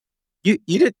 Right. You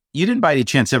didn't by any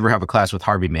chance ever have a class with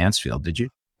Harvey Mansfield, did you?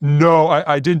 No,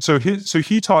 I didn't. So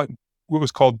he taught what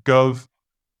was called Gov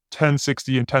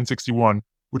 1060 and 1061,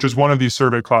 which is one of these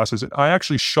survey classes. I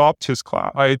actually shopped his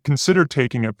class. I had considered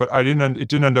taking it, but it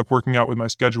didn't end up working out with my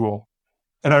schedule.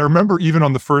 And I remember even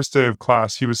on the first day of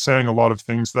class, he was saying a lot of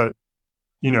things that,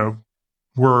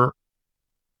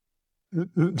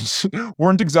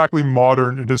 weren't exactly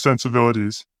modern in his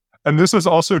sensibilities. And this was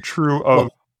also true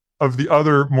of the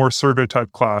other more survey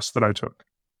type class that I took.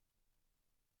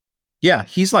 Yeah,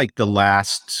 he's like the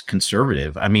last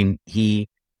conservative. I mean,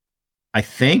 I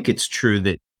think it's true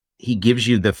that he gives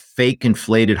you the fake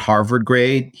inflated Harvard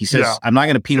grade. He says, I'm not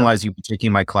going to penalize you for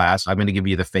taking my class. I'm going to give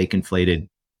you the fake inflated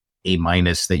A-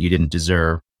 that you didn't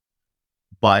deserve.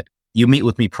 But you meet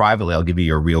with me privately, I'll give you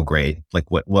your real grade, like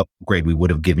what grade we would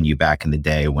have given you back in the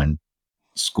day when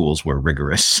schools were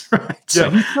rigorous. Right?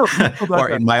 Yeah, or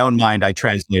in my own mind, I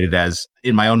translated it as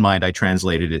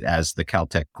the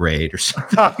Caltech grade or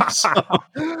something.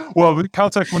 Well,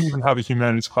 Caltech wouldn't even have a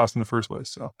humanities class in the first place.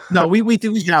 So no, we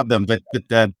do have them, but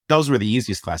those were the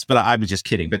easiest class. But I was just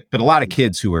kidding. But a lot of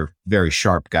kids who were very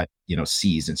sharp got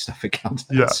C's and stuff at Caltech.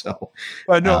 Yeah. So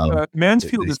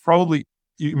Mansfield is probably.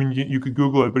 You could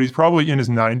Google it, but he's probably in his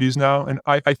 90s now. And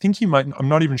I think he might, I'm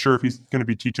not even sure if he's going to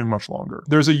be teaching much longer.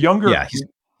 There's a younger,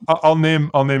 I'll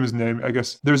name his name, I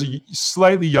guess. There's a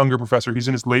slightly younger professor. He's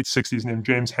in his late 60s named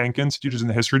James Hankins, teaches in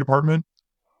the history department,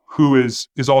 who is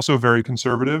also very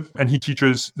conservative. And he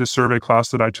teaches this survey class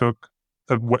that I took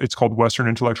of what it's called Western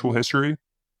Intellectual History,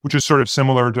 which is sort of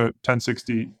similar to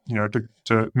 1060,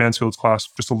 to Mansfield's class,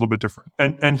 just a little bit different.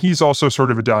 And he's also sort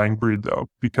of a dying breed though,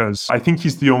 because I think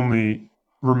he's the only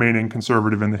remaining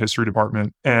conservative in the history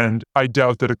department. And I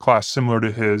doubt that a class similar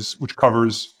to his, which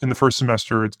covers, in the first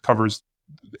semester, it covers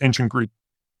ancient Greek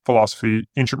philosophy,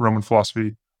 ancient Roman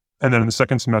philosophy, and then in the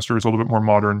second semester is a little bit more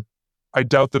modern. I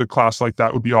doubt that a class like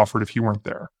that would be offered if he weren't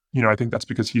there. I think that's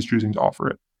because he's choosing to offer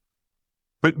it.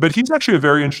 But he's actually a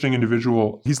very interesting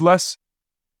individual. He's less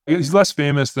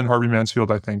famous than Harvey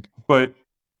Mansfield, I think. But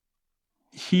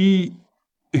he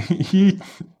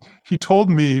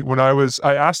told me when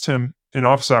I asked him in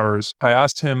office hours, I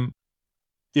asked him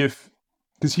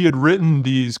because he had written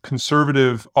these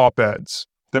conservative op-eds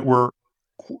that were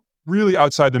really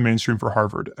outside the mainstream for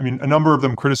Harvard. I mean, a number of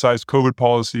them criticized COVID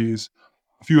policies.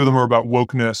 A few of them were about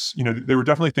wokeness. They were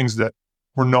definitely things that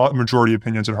were not majority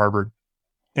opinions at Harvard.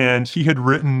 And he had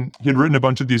written a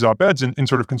bunch of these op-eds in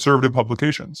sort of conservative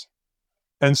publications.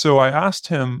 And so I asked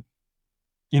him,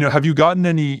 have you gotten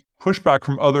any pushback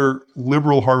from other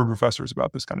liberal Harvard professors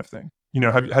about this kind of thing?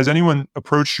 Has anyone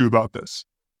approached you about this?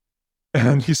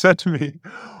 And he said to me,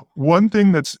 one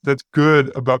thing that's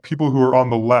good about people who are on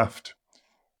the left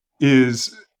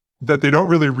is that they don't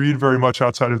really read very much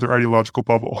outside of their ideological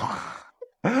bubble.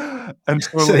 And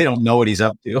so they don't know what he's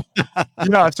up to.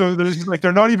 Yeah. So there's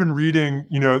they're not even reading,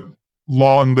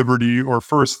 Law and Liberty or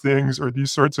First Things or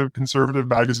these sorts of conservative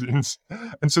magazines.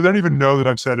 And so they don't even know that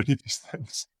I've said any of these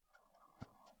things.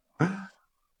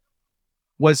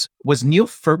 Was Neil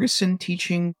Ferguson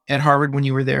teaching at Harvard when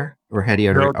you were there, or had he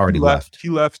already left? He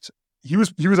left. He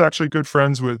was actually good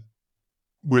friends with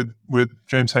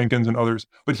James Hankins and others,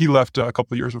 but he left a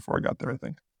couple of years before I got there, I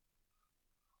think.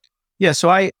 Yeah. So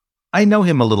I know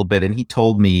him a little bit, and he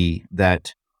told me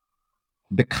that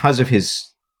because of his,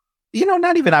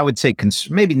 not even I would say,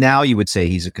 maybe now you would say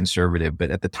he's a conservative, but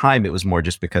at the time it was more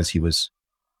just because he was,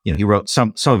 he wrote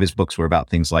some of his books were about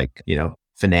things like,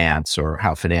 finance or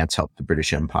how finance helped the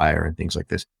British Empire and things like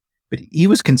this. But he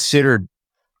was considered,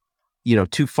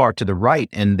 too far to the right.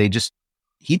 And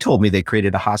he told me they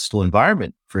created a hostile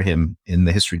environment for him in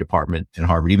the history department in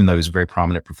Harvard, even though he was a very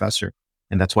prominent professor.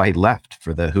 And that's why he left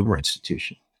for the Hoover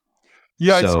Institution.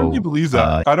 Yeah, I certainly believe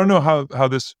that. I don't know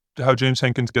how James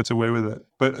Hankins gets away with it,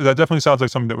 but that definitely sounds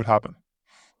like something that would happen.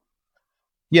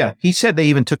 Yeah, he said they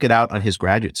even took it out on his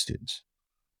graduate students.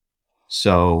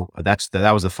 So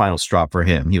that was the final straw for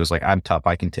him. He was like, I'm tough,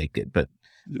 I can take it, but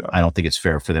I don't think it's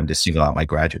fair for them to single out my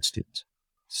graduate students.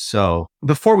 So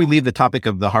before we leave the topic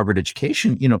of the Harvard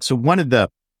education, so one of the,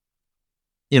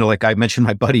 like I mentioned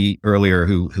my buddy earlier,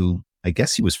 who I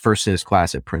guess he was first in his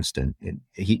class at Princeton.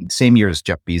 Same year as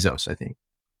Jeff Bezos, I think.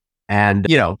 And,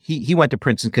 he went to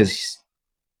Princeton because,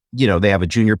 they have a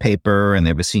junior paper and they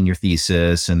have a senior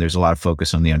thesis, and there's a lot of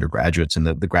focus on the undergraduates, and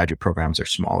the graduate programs are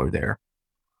smaller there.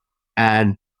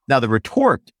 And now the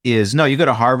retort is, no, you go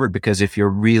to Harvard because if you're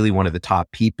really one of the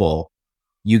top people,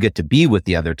 you get to be with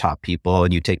the other top people,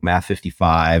 and you take Math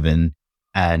 55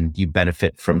 and you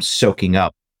benefit from soaking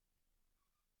up,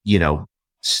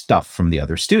 stuff from the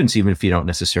other students, even if you don't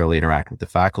necessarily interact with the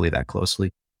faculty that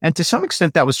closely. And to some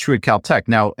extent, that was true at Caltech.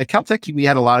 Now, at Caltech, we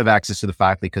had a lot of access to the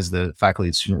faculty because the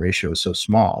faculty to student ratio is so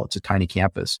small. It's a tiny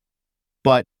campus.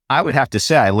 But I would have to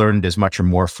say I learned as much or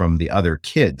more from the other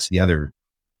kids, the other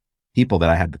people that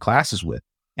I had the classes with.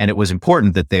 And it was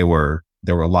important that there were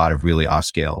a lot of really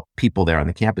off-scale people there on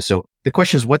the campus. So the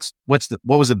question is, what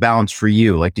was the balance for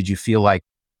you? Like, did you feel like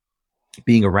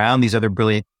being around these other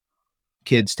brilliant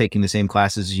kids taking the same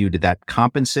classes as you, did that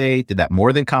compensate? Did that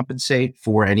more than compensate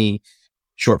for any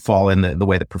shortfall in the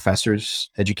way that professors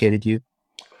educated you?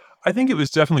 I think it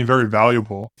was definitely very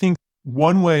valuable. I think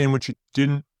one way in which it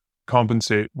didn't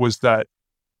compensate was that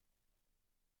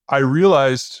I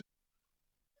realized,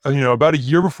 about a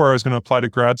year before I was going to apply to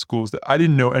grad schools, that I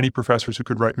didn't know any professors who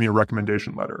could write me a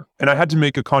recommendation letter. And I had to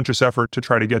make a conscious effort to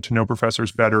try to get to know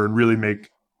professors better and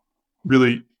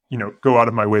really go out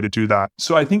of my way to do that.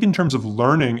 So I think in terms of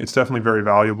learning, it's definitely very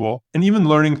valuable. And even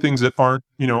learning things that aren't,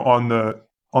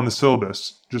 on the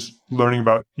syllabus, just learning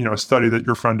about, a study that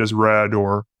your friend has read,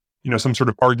 or, some sort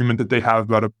of argument that they have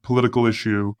about a political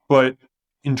issue. But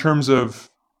in terms of,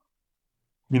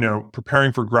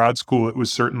 preparing for grad school, it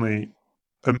was certainly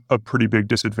a pretty big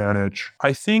disadvantage.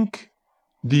 I think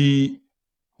the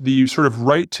sort of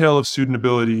right tail of student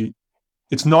ability,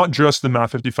 it's not just the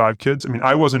Math 55 kids. I mean,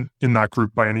 I wasn't in that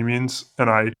group by any means, and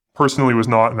I personally was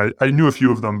not, and I knew a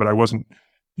few of them, but I wasn't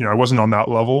on that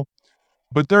level.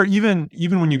 But there, even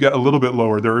when you get a little bit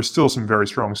lower, there are still some very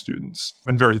strong students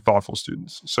and very thoughtful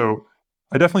students. So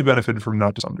I definitely benefited from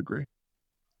that to some degree.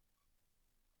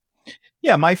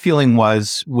 Yeah, my feeling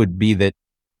would be that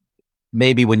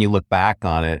maybe when you look back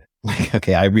on it, like,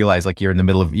 okay, I realize like you're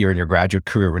in your graduate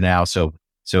career now, so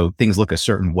things look a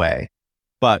certain way.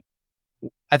 But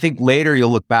I think later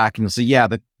you'll look back and you'll say, yeah,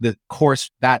 the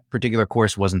course, that particular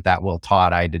course wasn't that well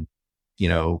taught. I did,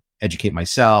 educate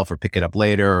myself or pick it up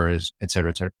later, or et cetera,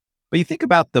 et cetera. But you think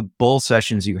about the bull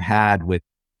sessions you had with,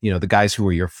 the guys who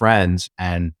were your friends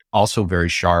and also very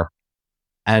sharp.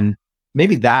 And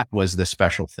maybe that was the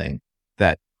special thing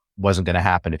that wasn't going to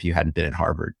happen if you hadn't been at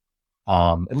Harvard.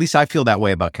 At least I feel that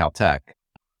way about Caltech.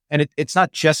 And it's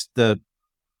not just the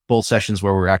bull sessions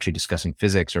where we're actually discussing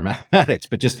physics or mathematics,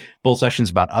 but just bull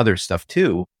sessions about other stuff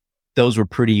too. Those were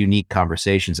pretty unique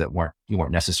conversations that you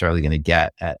weren't necessarily going to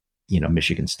get at,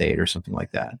 Michigan State or something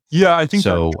like that. Yeah, I think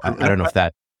so. I don't know if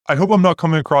that. I hope I'm not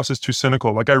coming across as too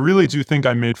cynical. Like, I really do think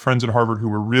I made friends at Harvard who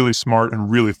were really smart and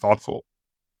really thoughtful.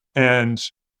 And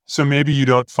so maybe you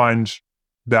don't find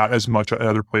that as much at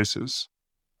other places.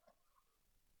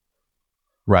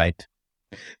 Right.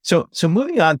 So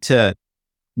moving on to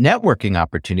networking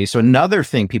opportunities. So another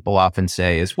thing people often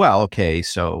say is, well, okay,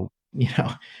 so,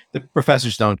 the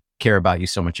professors don't care about you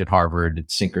so much at Harvard,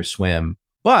 it's sink or swim,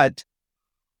 but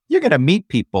you're going to meet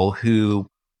people who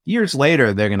years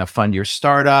later, they're going to fund your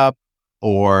startup,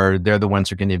 or they're the ones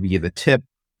who are going to give you the tip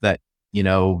that,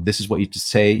 this is what you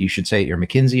should say at your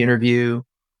McKinsey interview,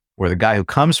 or the guy who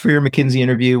comes for your McKinsey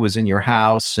interview was in your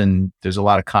house and there's you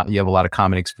have a lot of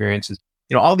common experiences,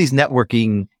 all these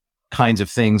networking kinds of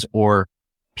things, or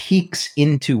peeks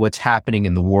into what's happening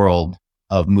in the world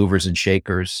of movers and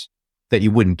shakers that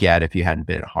you wouldn't get if you hadn't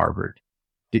been at Harvard.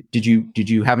 Did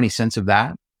you have any sense of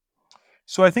that?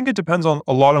 So I think it depends a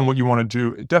lot on what you want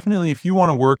to do. Definitely, if you want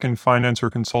to work in finance or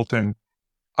consulting,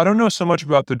 I don't know so much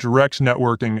about the direct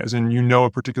networking as in a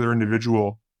particular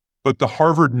individual, but the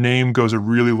Harvard name goes a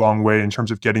really long way in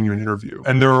terms of getting you an interview.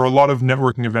 And there are a lot of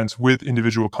networking events with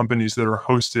individual companies that are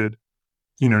hosted,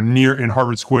 near in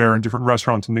Harvard Square and different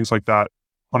restaurants and things like that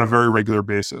on a very regular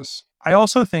basis. I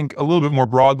also think a little bit more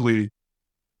broadly,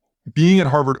 being at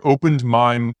Harvard opened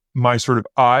my sort of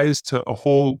eyes to a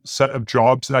whole set of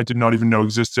jobs that I did not even know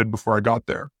existed before I got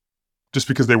there, just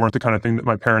because they weren't the kind of thing that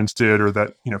my parents did or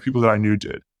that, people that I knew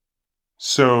did.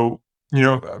 So,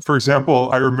 for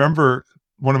example, I remember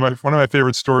one of my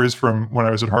favorite stories from when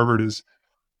I was at Harvard is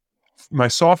my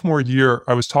sophomore year,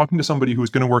 I was talking to somebody who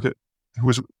was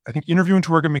I think interviewing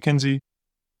to work at McKinsey,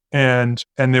 and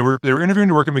they were interviewing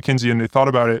to work at McKinsey, and they thought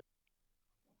about it,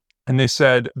 and they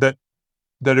said that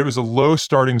it was a low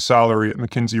starting salary at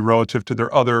McKinsey relative to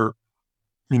their other,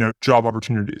 job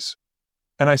opportunities.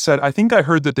 And I said, I think I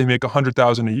heard that they make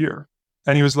 $100,000 a year.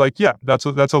 And he was like, yeah, that's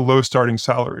a low starting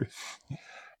salary.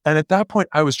 And at that point,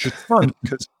 I was just stunned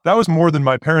because that was more than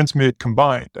my parents made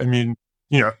combined. I mean,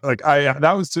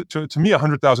 that was to me,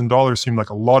 $100,000 seemed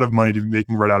like a lot of money to be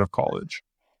making right out of college.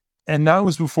 And that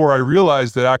was before I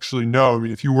realized that actually, no, I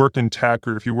mean, if you work in tech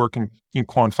or if you work in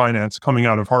quant finance coming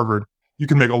out of Harvard, you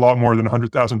can make a lot more than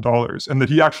 $100,000, and that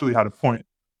he actually had a point.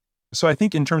 So I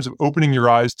think in terms of opening your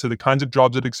eyes to the kinds of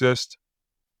jobs that exist,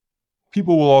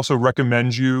 people will also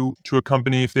recommend you to a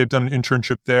company. If they've done an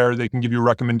internship there, they can give you a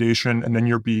recommendation, and then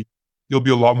you'll be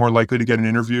a lot more likely to get an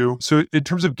interview. So in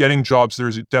terms of getting jobs,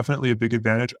 there's definitely a big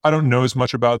advantage. I don't know as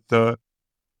much about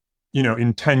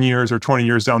in 10 years or 20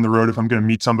 years down the road, if I'm going to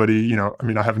meet somebody,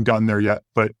 I haven't gotten there yet,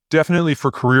 but definitely for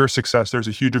career success, there's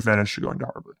a huge advantage to going to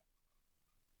Harvard.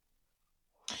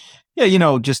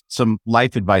 Yeah, just some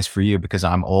life advice for you, because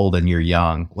I'm old and you're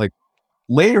young. Like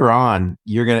later on,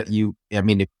 in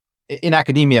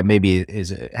academia, maybe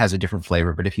it has a different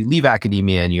flavor, but if you leave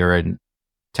academia and you're in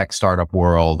tech startup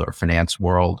world or finance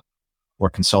world or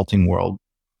consulting world,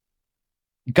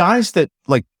 guys that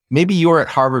maybe you were at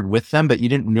Harvard with them, but you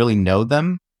didn't really know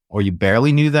them or you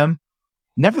barely knew them.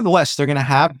 Nevertheless, they're going to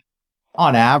have,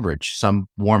 on average, some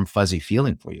warm, fuzzy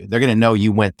feeling for you. They're going to know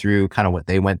you went through kind of what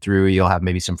they went through. You'll have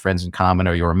maybe some friends in common,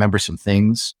 or you'll remember some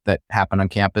things that happened on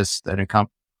campus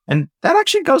and that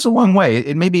actually goes a long way.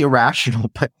 It may be irrational,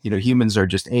 but humans are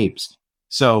just apes.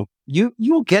 So you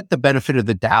will get the benefit of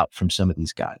the doubt from some of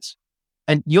these guys.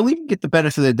 And you'll even get the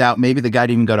benefit of the doubt. Maybe the guy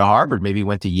didn't even go to Harvard. Maybe he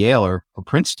went to Yale or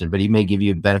Princeton, but he may give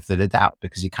you a benefit of the doubt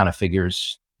because he kind of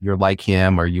figures you're like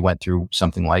him, or you went through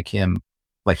something like him,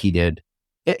 like he did.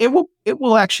 It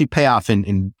will actually pay off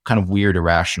in kind of weird,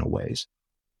 irrational ways.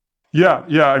 Yeah.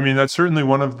 I mean, that's certainly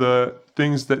one of the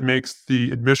things that makes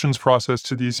the admissions process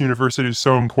to these universities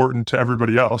so important to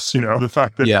everybody else. The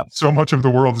fact that so much of the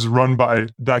world is run by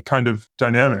that kind of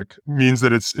dynamic means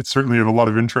that it's certainly of a lot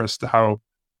of interest to how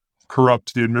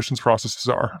corrupt the admissions processes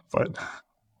are. But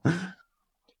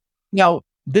now,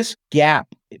 this gap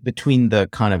between the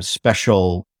kind of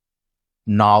special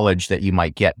knowledge that you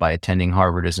might get by attending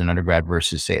Harvard as an undergrad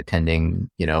versus, say, attending,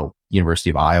 University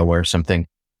of Iowa or something,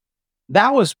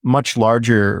 that was much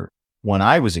larger when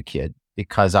I was a kid,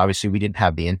 because obviously we didn't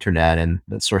have the internet and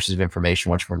the sources of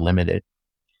information much more limited.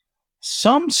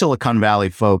 Some Silicon Valley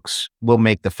folks will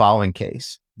make the following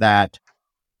case that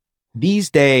these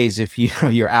days, if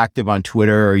you're active on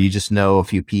Twitter or you just know a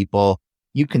few people,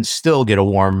 you can still get a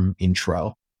warm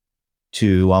intro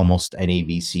to almost any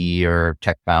VC or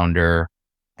tech founder.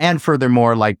 And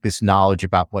furthermore, this knowledge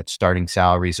about what starting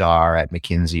salaries are at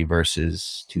McKinsey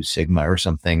versus Two Sigma or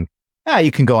something,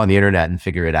 you can go on the internet and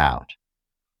figure it out.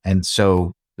 And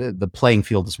so the playing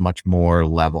field is much more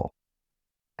level.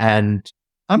 And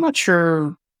I'm not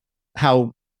sure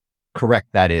how correct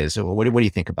that is. What do you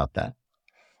think about that?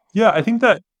 Yeah, I think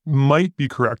that might be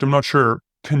correct. I'm not sure.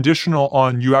 Conditional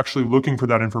on you actually looking for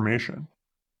that information.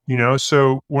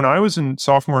 So when I was in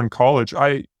sophomore in college,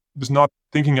 I was not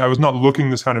looking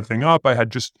this kind of thing up. I had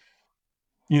just,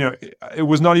 it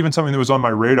was not even something that was on my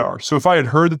radar. So if I had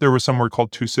heard that there was somewhere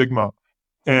called Two Sigma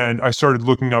and I started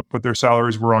looking up what their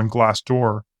salaries were on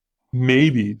Glassdoor,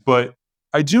 maybe, but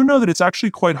I do know that it's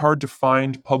actually quite hard to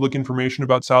find public information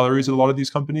about salaries at a lot of these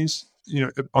companies,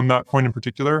 on that point in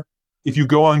particular. If you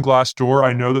go on Glassdoor,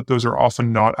 I know that those are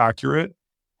often not accurate.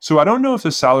 So I don't know if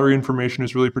the salary information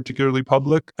is really particularly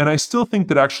public. And I still think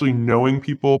that actually knowing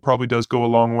people probably does go a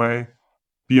long way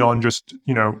beyond just,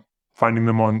 finding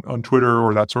them on Twitter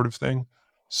or that sort of thing.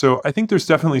 So I think there's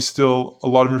definitely still a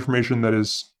lot of information that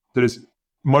is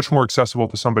much more accessible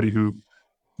to somebody who,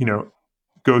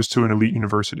 goes to an elite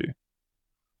university.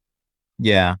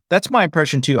 Yeah, that's my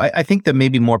impression too. I think the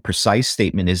maybe more precise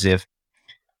statement is if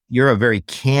you're a very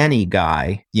canny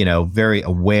guy, very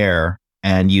aware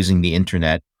and using the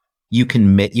internet, you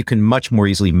can much more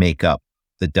easily make up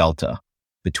the delta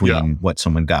between what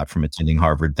someone got from attending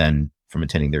Harvard than from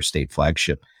attending their state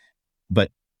flagship. But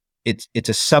it's a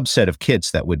subset of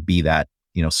kids that would be that,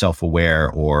 self-aware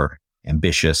or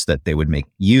ambitious, that they would make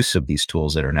use of these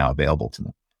tools that are now available to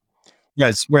them.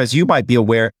 Whereas you might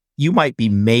be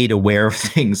made aware of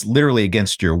things literally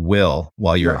against your will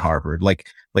while you're at Harvard. Like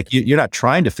you're not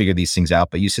trying to figure these things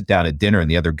out, but you sit down at dinner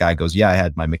and the other guy goes, "Yeah, I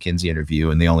had my McKinsey interview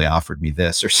and they only offered me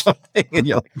this," or something. And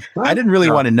you're like, "I didn't really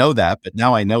want to know that, but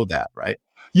now I know that," right?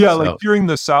 Yeah, like hearing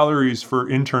the salaries for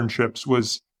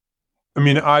internships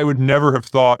I would never have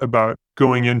thought about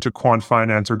going into quant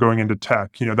finance or going into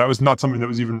tech. That was not something that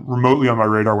was even remotely on my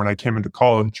radar when I came into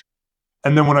college.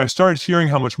 And then when I started hearing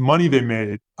how much money they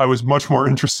made, I was much more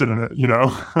interested in it,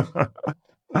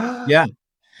 Yeah.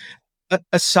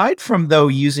 Aside from, though,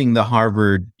 using the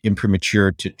Harvard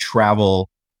imprimatur to travel,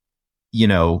 I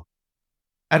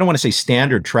don't want to say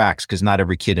standard tracks because not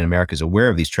every kid in America is aware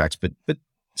of these tracks, but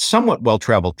somewhat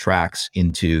well-traveled tracks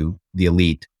into the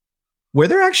elite. Were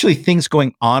there actually things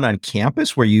going on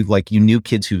campus where you knew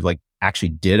kids who actually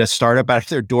did a startup out of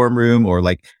their dorm room, or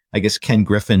I guess Ken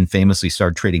Griffin famously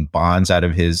started trading bonds out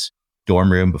of his dorm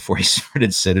room before he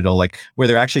started Citadel? Were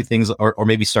there actually things, or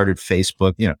maybe started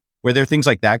Facebook, were there things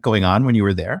like that going on when you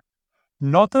were there?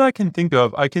 Not that I can think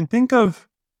of.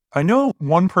 I know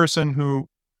one person who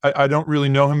I don't really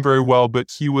know him very well,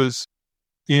 but he was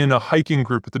in a hiking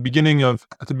group at the beginning,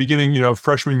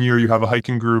 freshman year. You have a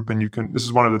hiking group, and this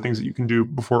is one of the things that you can do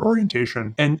before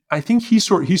orientation. And I think he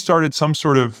started some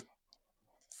sort of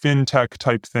fintech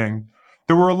type thing.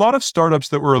 There were a lot of startups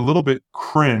that were a little bit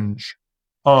cringe,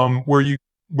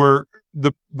 where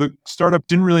the startup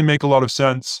didn't really make a lot of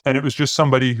sense, and it was just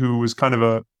somebody who was kind of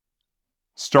a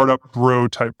startup bro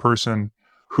type person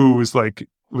who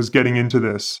was getting into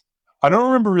this. I don't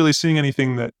remember really seeing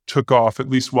anything that took off, at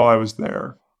least while I was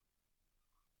there.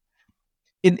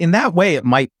 In that way, it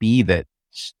might be that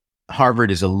Harvard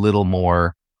is a little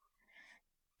more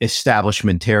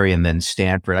establishmentarian than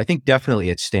Stanford. I think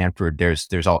definitely at Stanford,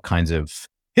 there's all kinds of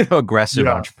aggressive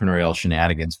entrepreneurial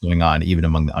shenanigans going on, even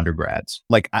among the undergrads.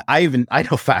 I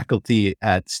know faculty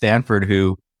at Stanford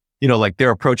who, they're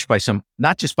approached by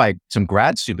not just by some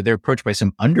grad student, but they're approached by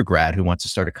some undergrad who wants to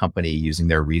start a company using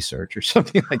their research or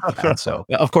something like that. So,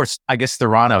 of course, I guess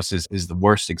Theranos is the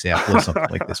worst example of something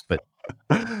like this, but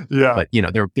there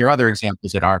are other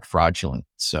examples that aren't fraudulent.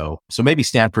 So maybe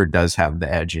Stanford does have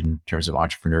the edge in terms of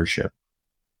entrepreneurship.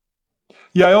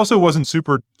 Yeah, I also wasn't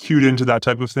super cued into that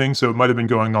type of thing, so it might have been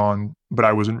going on, but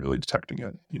I wasn't really detecting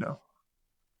it,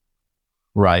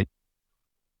 Right.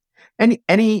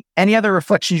 Any other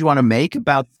reflections you want to make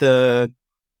about the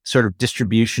sort of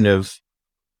distribution of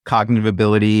cognitive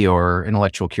ability or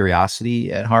intellectual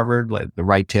curiosity at Harvard, like the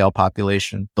right tail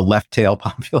population, the left tail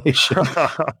population,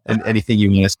 and anything you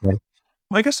want to say?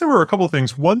 I guess there were a couple of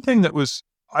things. One thing that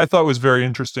I thought was very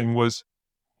interesting was,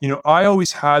 I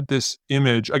always had this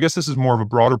image, I guess this is more of a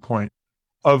broader point,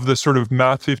 of the sort of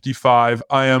Math 55,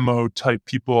 IMO type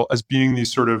people as being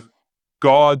these sort of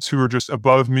gods who are just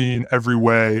above me in every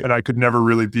way, and I could never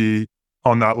really be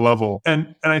on that level.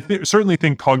 And I certainly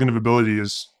think cognitive ability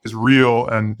is real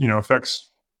and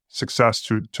affects success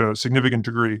to a significant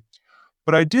degree.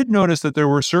 But I did notice that there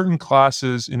were certain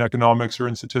classes in economics or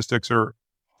in statistics or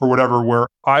whatever where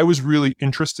I was really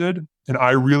interested and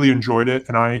I really enjoyed it,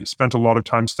 and I spent a lot of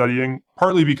time studying,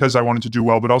 partly because I wanted to do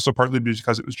well, but also partly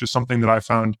because it was just something that I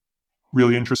found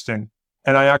really interesting.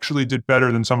 And I actually did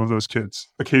better than some of those kids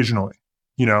occasionally.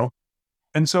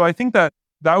 And so I think that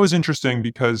was interesting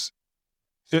because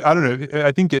I don't know.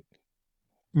 I think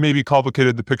maybe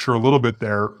complicated the picture a little bit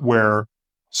there, where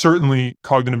certainly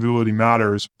cognitive ability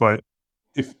matters, but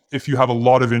if you have a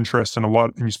lot of interest and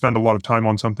you spend a lot of time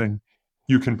on something,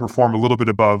 you can perform a little bit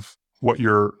above what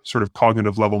your sort of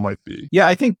cognitive level might be. Yeah,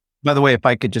 I think, by the way, if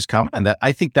I could just comment on that,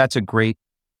 I think that's a great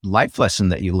life lesson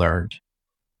that you learned.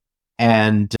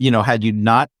 And, had you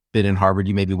not been in Harvard,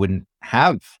 you maybe wouldn't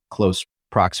have close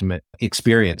proximate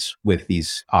experience with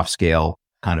these off-scale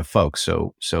kind of folks.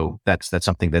 So that's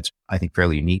something that's, I think,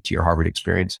 fairly unique to your Harvard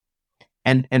experience.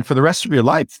 And for the rest of your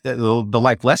life, the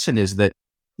life lesson is that,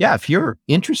 yeah, if you're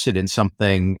interested in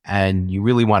something and you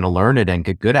really want to learn it and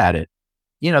get good at it,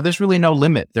 there's really no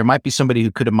limit. There might be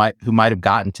somebody who might have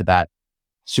gotten to that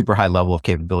super high level of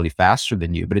capability faster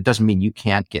than you, but it doesn't mean you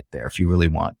can't get there if you really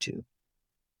want to.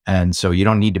 And so you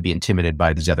don't need to be intimidated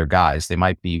by these other guys. They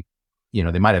might be,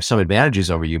 they might have some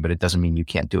advantages over you, but it doesn't mean you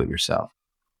can't do it yourself.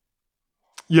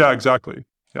 Yeah, exactly.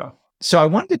 Yeah. So I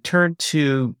wanted to turn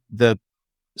to the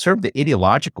sort of the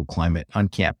ideological climate on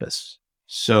campus.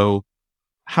 So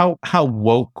how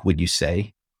woke would you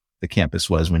say the campus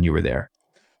was when you were there?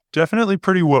 Definitely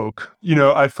pretty woke.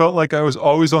 I felt like I was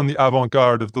always on the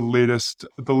avant-garde of the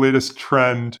latest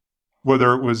trend,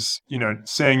 whether it was,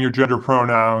 saying your gender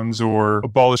pronouns or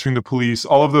abolishing the police.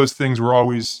 All of those things were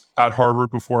always at Harvard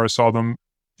before I saw them,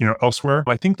 elsewhere.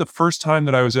 I think the first time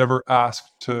that I was ever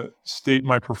asked to state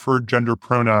my preferred gender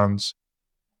pronouns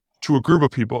to a group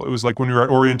of people, it was like when we were at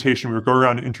orientation, we would go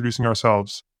around introducing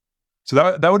ourselves. So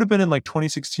that would have been in like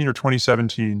 2016 or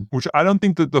 2017, which I don't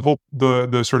think that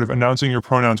the sort of announcing your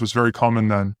pronouns was very common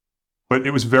then, but it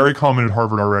was very common at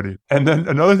Harvard already. And then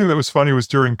another thing that was funny was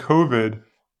during COVID,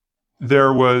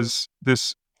 there was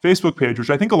this Facebook page,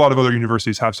 which I think a lot of other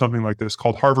universities have something like this,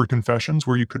 called Harvard Confessions,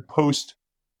 where you could post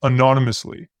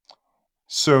anonymously.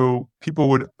 So people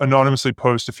would anonymously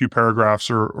post a few paragraphs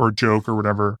or a joke or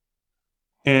whatever.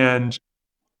 And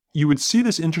you would see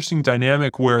this interesting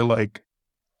dynamic where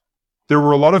there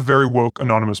were a lot of very woke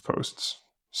anonymous posts.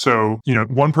 So,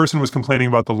 one person was complaining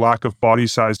about the lack of body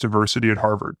size diversity at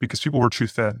Harvard because people were too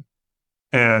thin.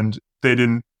 And they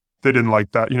didn't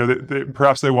like that.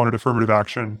 Perhaps they wanted affirmative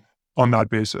action on that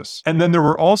basis. And then there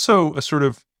were also a sort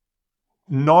of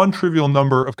non-trivial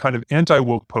number of kind of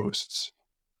anti-woke posts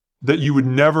that you would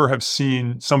never have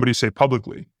seen somebody say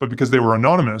publicly, but because they were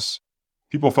anonymous,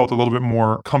 people felt a little bit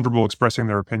more comfortable expressing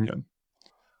their opinion.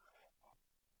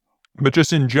 But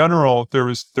just in general, there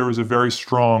was a very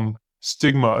strong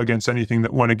stigma against anything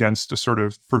that went against a sort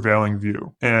of prevailing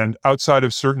view. And outside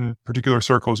of certain particular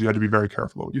circles, you had to be very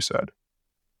careful of what you said.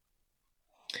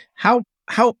 How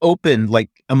open, like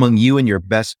among you and your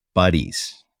best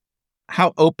buddies,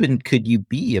 how open could you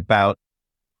be about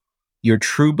your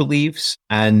true beliefs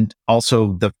and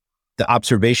also the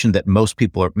observation that most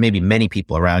people, or maybe many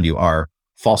people around you, are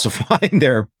falsifying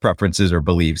their preferences or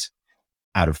beliefs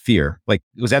out of fear? Like,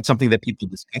 was that something that people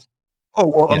discussed? Oh,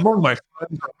 well, yeah. Among my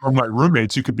friends or my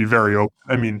roommates, you could be very open.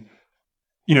 I mean,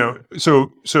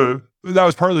 so that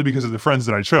was partly because of the friends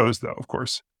that I chose, though, of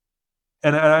course.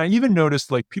 And I even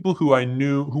noticed people who I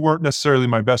knew who weren't necessarily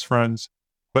my best friends,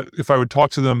 but if I would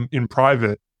talk to them in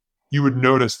private, you would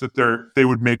notice that they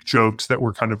would make jokes that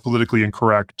were kind of politically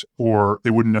incorrect, or they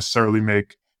wouldn't necessarily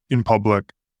make in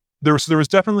public. There was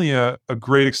definitely a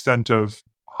great extent of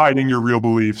hiding your real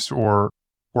beliefs or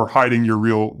hiding your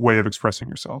real way of expressing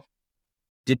yourself.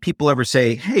 Did people ever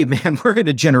say, hey, man, we're in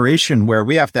a generation where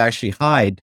we have to actually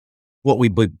hide what we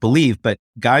believe, but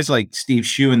guys like Steve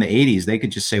Hsu in the 80s, they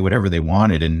could just say whatever they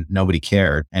wanted and nobody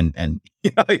cared. And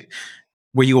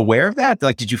were you aware of that?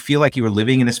 Did you feel like you were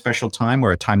living in a special time,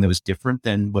 or a time that was different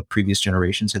than what previous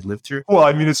generations had lived through? Well,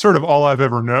 I mean, it's sort of all I've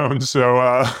ever known.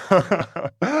 So,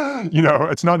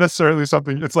 it's not necessarily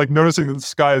something, it's like noticing that the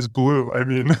sky is blue. I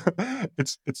mean,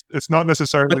 it's not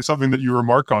necessarily something that you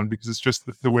remark on because it's just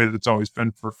the way that it's always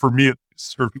been for me, at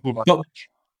least, for people my age.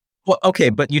 Well, okay,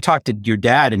 but you talked to your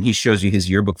dad and he shows you his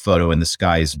yearbook photo and the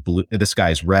sky is blue, the sky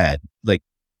is red.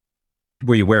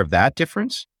 Were you aware of that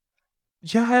difference?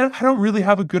 Yeah, I don't really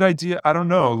have a good idea. I don't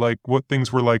know, what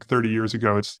things were like 30 years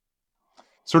ago. It's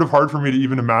sort of hard for me to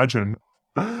even imagine.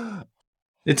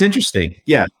 It's interesting.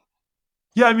 Yeah.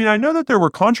 Yeah, I mean, I know that there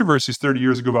were controversies 30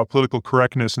 years ago about political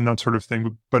correctness and that sort of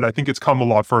thing, but I think it's come a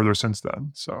lot further since then.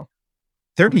 So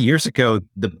 30 years ago,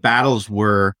 the battles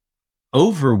were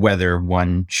over whether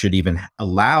one should even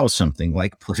allow something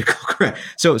like political correct.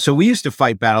 So we used to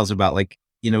fight battles about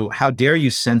how dare you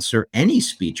censor any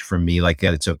speech from me like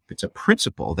that? It's a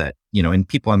principle that, and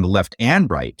people on the left and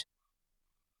right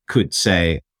could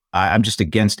say, I'm just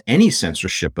against any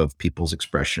censorship of people's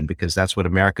expression because that's what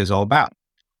America is all about.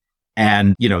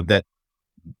 And, that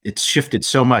it's shifted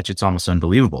so much. It's almost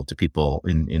unbelievable to people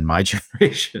in my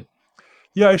generation.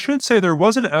 Yeah, I should say there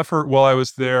was an effort while I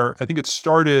was there. I think it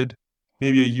started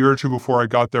maybe a year or two before I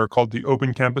got there, called the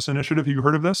Open Campus Initiative. Have you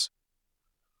heard of this?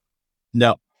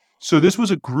 No. So this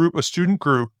was a student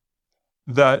group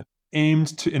that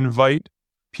aimed to invite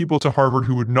people to Harvard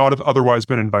who would not have otherwise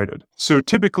been invited. So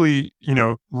typically,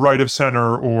 right of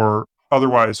center or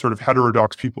otherwise sort of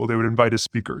heterodox people, they would invite as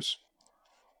speakers.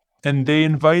 And they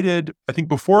invited, I think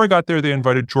before I got there, they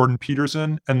invited Jordan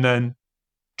Peterson. And then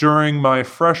during my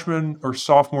freshman or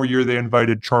sophomore year, they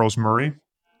invited Charles Murray.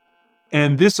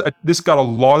 And this got a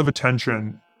lot of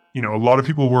attention. A lot of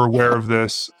people were aware of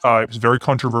this. It was very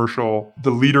controversial.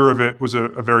 The leader of it was a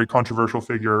very controversial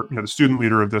figure. The student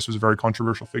leader of this was a very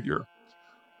controversial figure.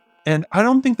 And I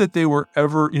don't think that they were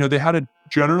ever,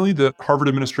 generally the Harvard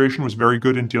administration was very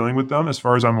good in dealing with them, as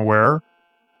far as I'm aware.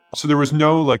 So there was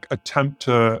no attempt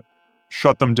to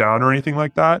shut them down or anything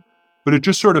like that. But it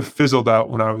just sort of fizzled out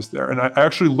when I was there. And I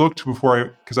actually looked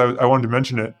because I wanted to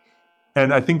mention it.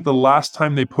 And I think the last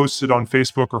time they posted on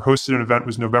Facebook or hosted an event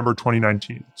was November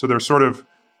 2019. So they're sort of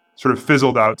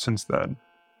fizzled out since then.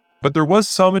 But there was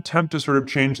some attempt to sort of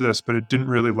change this, but it didn't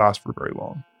really last for very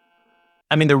long.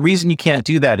 I mean, the reason you can't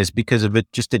do that is because of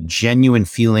just a genuine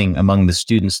feeling among the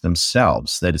students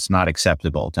themselves that it's not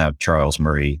acceptable to have Charles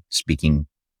Murray speaking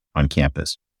on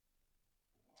campus.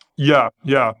 Yeah.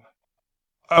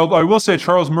 I will say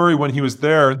Charles Murray, when he was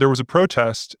there was a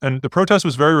protest, and the protest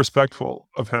was very respectful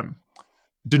of him.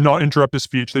 Did not interrupt his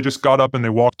speech. They just got up and they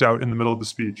walked out in the middle of the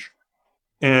speech.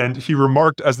 And he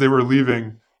remarked as they were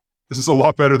leaving, "This is a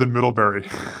lot better than Middlebury."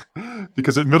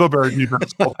 Because at Middlebury,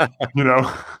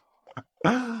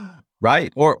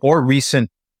 Right. Or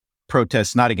recent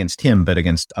protests, not against him, but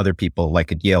against other people,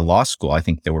 like at Yale Law School. I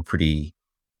think they were pretty,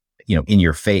 in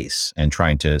your face and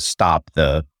trying to stop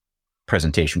the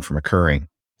presentation from occurring.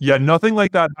 Yeah, nothing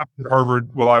like that happened at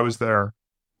Harvard while I was there.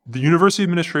 The university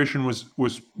administration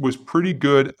was pretty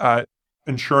good at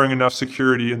ensuring enough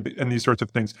security and these sorts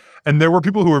of things. And there were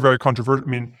people who were very controversial. I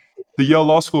mean, the Yale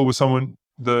Law School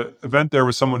the event there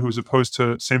was someone who was opposed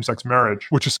to same-sex marriage,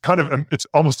 which is it's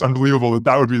almost unbelievable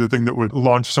that would be the thing that would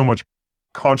launch so much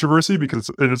controversy, because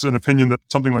it's an opinion that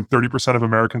something like 30% of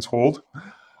Americans hold.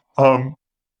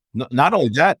 Not only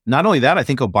that, I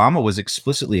think Obama was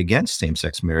explicitly against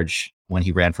same-sex marriage when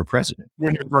he ran for president.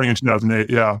 When he was running in 2008,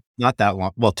 yeah. Not that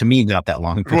long. Well, to me, not that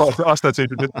long ago. Well, to us, that's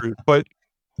ancient history. But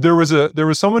there was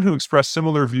someone who expressed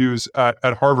similar views at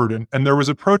Harvard, and there was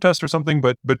a protest or something,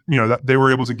 but that they were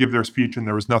able to give their speech and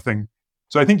there was nothing.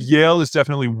 So I think Yale is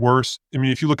definitely worse. I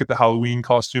mean, if you look at the Halloween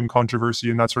costume controversy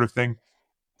and that sort of thing,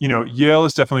 Yale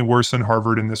is definitely worse than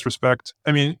Harvard in this respect.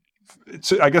 I mean,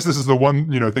 I guess this is the one,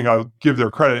 thing I'll give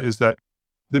their credit, is that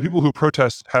the people who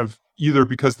protest have, either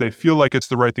because they feel like it's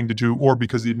the right thing to do or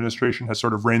because the administration has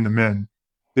sort of reined them in,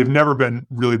 they've never been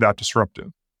really that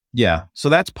disruptive. Yeah. So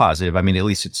that's positive. I mean, at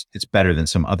least it's better than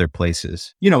some other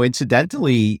places.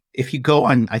 Incidentally, if you go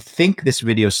on, I think this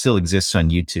video still exists on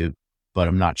YouTube, but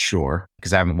I'm not sure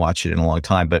because I haven't watched it in a long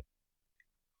time. But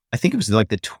I think it was like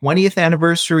the 20th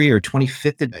anniversary or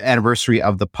 25th anniversary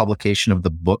of the publication of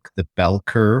the book, The Bell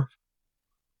Curve.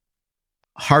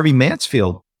 Harvey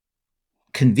Mansfield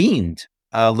convened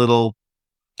a little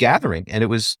gathering, and it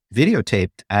was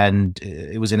videotaped, and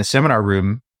it was in a seminar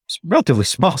room, relatively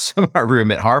small seminar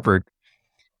room at Harvard.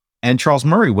 And Charles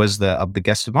Murray was the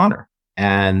guest of honor,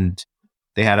 and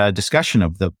they had a discussion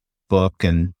of the book.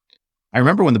 And I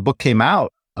remember when the book came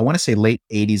out, I want to say late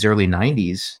 80s, early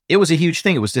 90s, it was a huge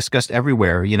thing. It was discussed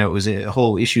everywhere. It was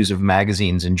whole issues of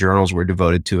magazines and journals were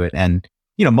devoted to it. And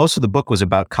most of the book was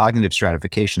about cognitive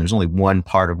stratification. There's only one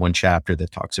part of one chapter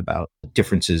that talks about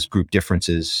differences, group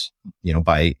differences,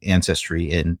 by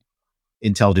ancestry and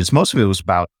intelligence. Most of it was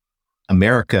about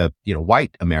America,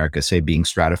 white America, say, being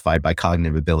stratified by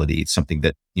cognitive ability. It's something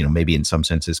that, maybe in some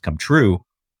senses come true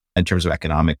in terms of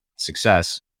economic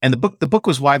success. And the book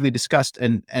was widely discussed.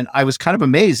 And I was kind of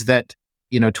amazed that,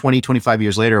 20, 25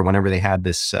 years later, whenever they had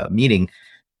this meeting,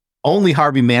 only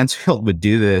Harvey Mansfield would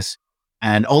do this.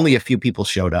 And only a few people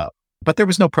showed up, but there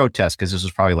was no protest because this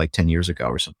was probably like 10 years ago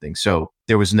or something. So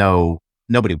there was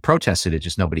nobody protested it,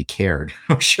 just nobody cared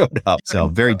who showed up. So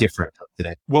very different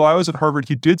today. Well, I was at Harvard.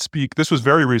 He did speak. This was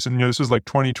very recent. This was like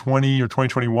 2020 or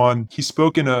 2021. He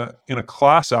spoke in a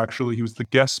class, actually. He was the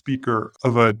guest speaker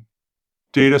of a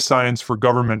data science for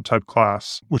government type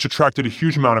class, which attracted a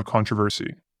huge amount of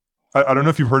controversy. I don't know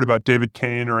if you've heard about David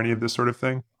Kane or any of this sort of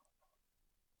thing.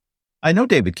 I know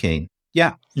David Kane.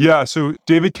 Yeah. Yeah. So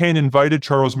David Kane invited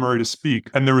Charles Murray to speak,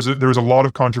 and there was a lot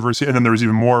of controversy, and then there was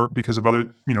even more because of other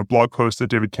blog posts that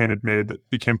David Kane had made that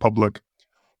became public.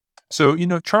 So,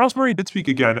 Charles Murray did speak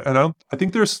again, and I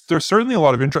think there's certainly a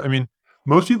lot of interest. I mean,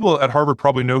 most people at Harvard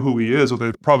probably know who he is, or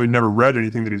they've probably never read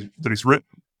anything that he's written.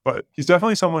 But he's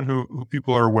definitely someone who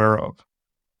people are aware of.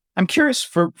 I'm curious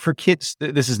for kids.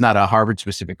 This is not a Harvard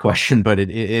specific question, but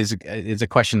it's a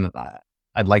question that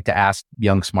I'd like to ask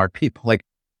young smart people. Like,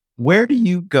 where do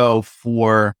you go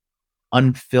for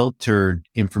unfiltered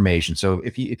information? So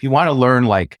if you want to learn,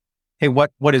 like, hey,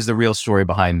 what is the real story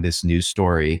behind this news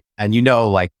story? And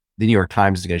like the New York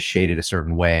Times is going to shade it a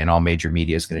certain way, and all major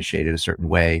media is going to shade it a certain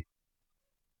way.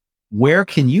 Where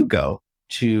can you go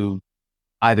to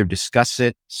either discuss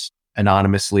it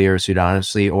anonymously or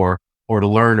pseudonymously, or to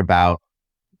learn about,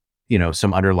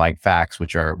 some underlying facts,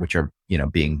 which are,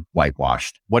 being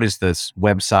whitewashed? What is this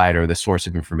website or the source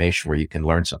of information where you can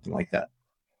learn something like that?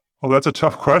 Well, that's a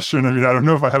tough question. I mean, I don't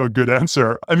know if I have a good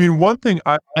answer. I mean, one thing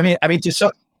I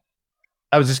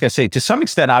was just going to say, to some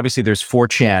extent, obviously there's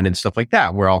 4chan and stuff like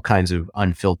that, where all kinds of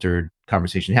unfiltered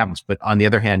conversation happens. But on the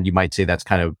other hand, you might say that's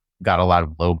kind of got a lot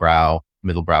of lowbrow,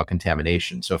 middlebrow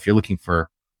contamination. So if you're looking for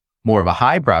more of a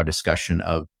highbrow discussion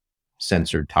of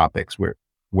censored topics,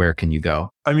 where can you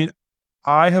go? I mean,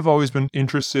 I have always been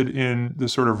interested in the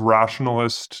sort of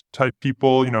rationalist type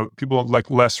people, people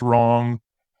like Less Wrong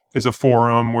is a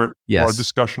forum where a lot of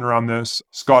discussion around this.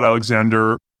 Scott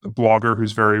Alexander, a blogger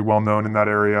who's very well known in that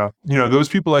area. Those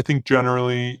people I think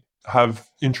generally have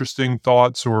interesting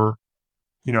thoughts or,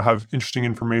 have interesting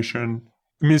information.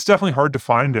 I mean, it's definitely hard to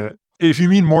find it. If you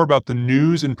mean more about the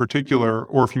news in particular,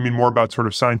 or if you mean more about sort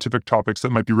of scientific topics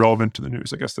that might be relevant to the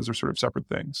news, I guess those are sort of separate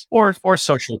things. Or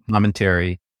social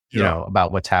commentary,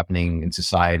 about what's happening in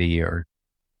society or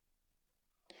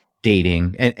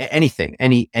dating and anything.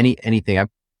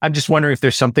 I'm just wondering if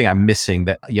there's something I'm missing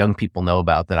that young people know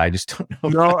about that I just don't know.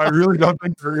 No, I really don't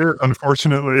think there is,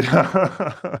 unfortunately.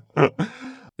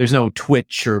 There's no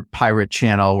Twitch or pirate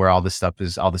channel where all this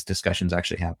discussion's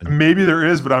actually happening. Maybe there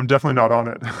is, but I'm definitely not on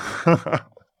it.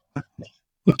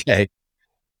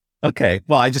 Okay.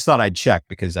 Well, I just thought I'd check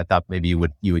because I thought maybe you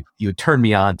would turn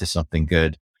me on to something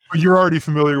good. But you're already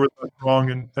familiar with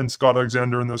Wrong and Scott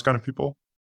Alexander and those kind of people?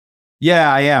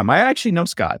 Yeah, I am. I actually know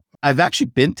Scott. I've actually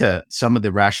been to some of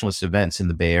the rationalist events in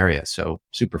the Bay Area, so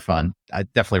super fun. I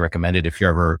definitely recommend it if you're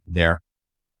ever there.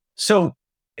 So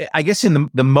I guess in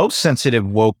the most sensitive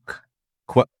woke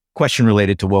question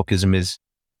related to wokeism is,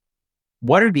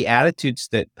 what are the attitudes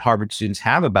that Harvard students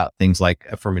have about things like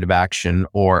affirmative action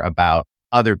or about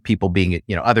other people being,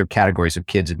 other categories of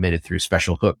kids admitted through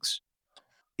special hooks?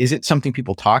 Is it something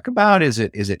people talk about? Is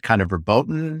it kind of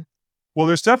verboten? Well,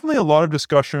 there's definitely a lot of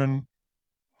discussion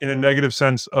in a negative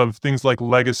sense of things like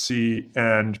legacy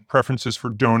and preferences for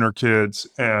donor kids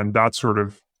and that sort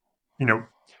of,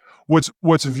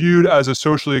 what's viewed as a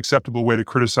socially acceptable way to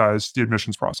criticize the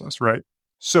admissions process, right?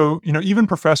 So, even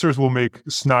professors will make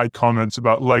snide comments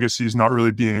about legacies not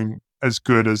really being as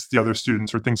good as the other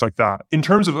students or things like that. In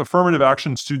terms of affirmative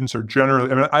action, students are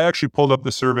generally, I actually pulled up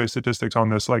the survey statistics on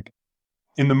this. Like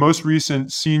in the most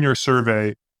recent senior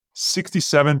survey,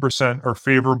 67% are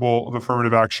favorable of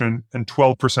affirmative action and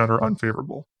 12% are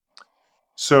unfavorable.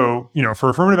 So, for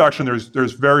affirmative action,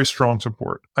 there's very strong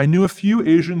support. I knew a few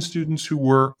Asian students who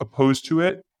were opposed to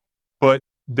it, but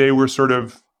they were sort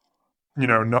of,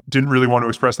 didn't really want to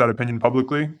express that opinion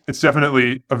publicly. It's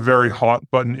definitely a very hot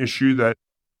button issue that,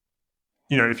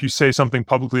 if you say something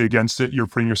publicly against it, you're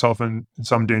putting yourself in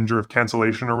some danger of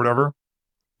cancellation or whatever.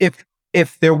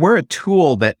 If there were a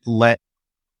tool that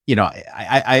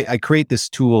I create this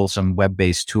tool, some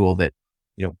web-based tool that,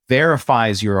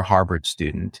 verifies you're a Harvard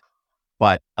student,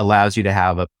 but allows you to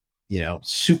have a,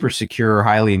 super secure,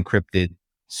 highly encrypted,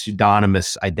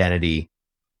 pseudonymous identity,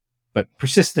 but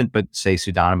persistent, but say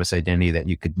pseudonymous identity that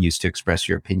you could use to express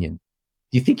your opinion.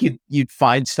 Do you think you'd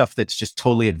find stuff that's just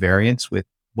totally at variance with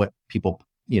what people,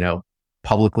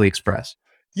 publicly express?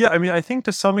 Yeah, I think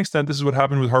to some extent, this is what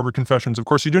happened with Harvard Confessions. Of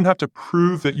course, you didn't have to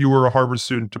prove that you were a Harvard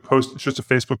student to post. It's just a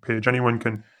Facebook page. Anyone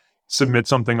can submit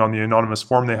something on the anonymous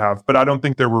form they have. But I don't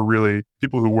think there were really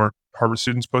people who weren't Harvard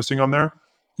students posting on there.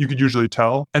 You could usually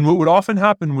tell. And what would often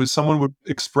happen was someone would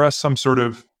express some sort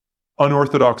of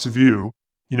unorthodox view.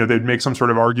 They'd make some sort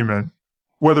of argument,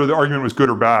 whether the argument was good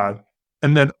or bad.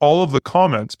 And then all of the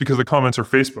comments, because the comments are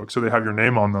Facebook, so they have your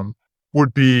name on them,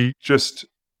 would be just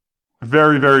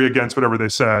very, very against whatever they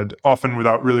said, often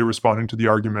without really responding to the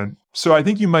argument. So I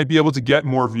think you might be able to get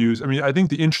more views. I think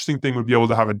the interesting thing would be able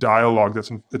to have a dialogue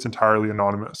that's entirely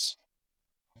anonymous.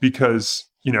 Because,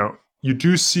 you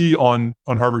do see on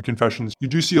Harvard Confessions, you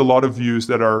do see a lot of views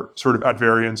that are sort of at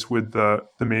variance with the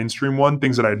mainstream one,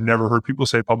 things that I'd never heard people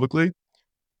say publicly.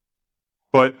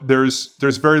 But there's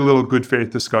very little good faith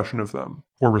discussion of them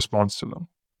or response to them.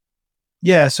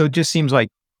 Yeah, so it just seems like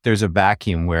there's a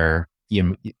vacuum where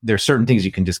there's certain things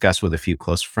you can discuss with a few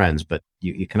close friends, but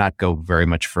you cannot go very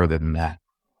much further than that.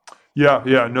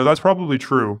 Yeah, no, that's probably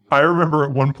true. I remember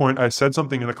at one point I said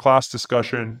something in a class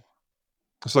discussion.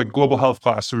 It's like global health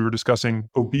class. So we were discussing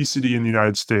obesity in the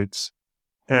United States.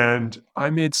 And I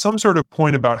made some sort of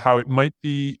point about how it might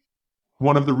be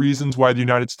one of the reasons why the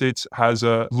United States has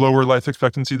a lower life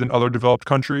expectancy than other developed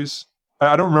countries.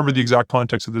 I don't remember the exact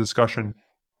context of the discussion.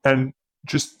 And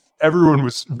just everyone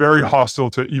was very hostile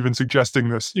to even suggesting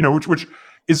this, which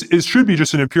is should be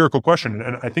just an empirical question.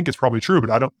 And I think it's probably true, but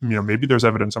I don't, maybe there's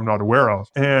evidence I'm not aware of.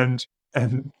 And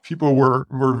people were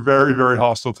very, very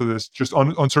hostile to this, just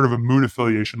on sort of a mood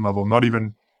affiliation level, not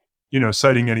even,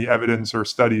 citing any evidence or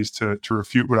studies to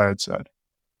refute what I had said.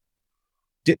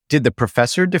 Did the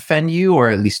professor defend you, or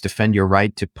at least defend your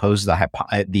right to pose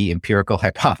the empirical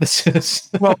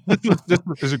hypothesis? Well, this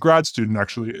was a grad student,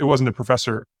 actually. It wasn't a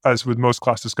professor, as with most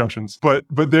class discussions, but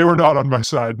they were not on my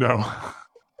side, no.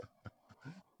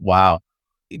 Wow.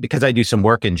 Because I do some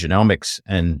work in genomics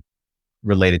and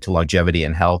related to longevity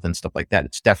and health and stuff like that,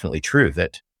 it's definitely true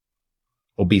that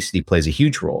obesity plays a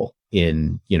huge role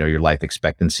in, your life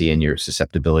expectancy and your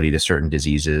susceptibility to certain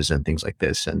diseases and things like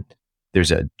this. And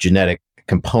there's a genetic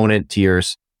component to your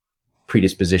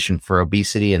predisposition for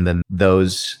obesity. And then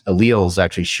those alleles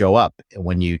actually show up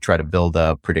when you try to build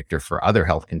a predictor for other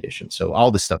health conditions. So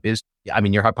all this stuff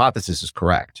your hypothesis is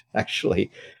correct, actually,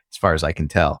 as far as I can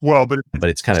tell. Well, but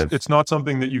it's it's not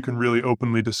something that you can really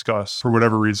openly discuss for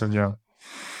whatever reason. Yeah.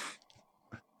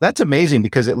 That's amazing,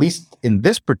 because at least in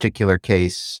this particular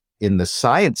case, in the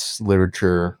science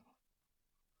literature,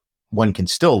 one can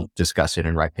still discuss it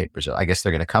and write papers. I guess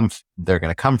they're going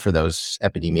to come for those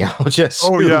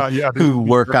epidemiologists. Who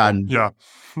work on. Yeah.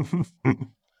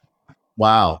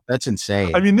 Wow, that's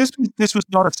insane. I mean, this was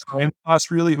not a science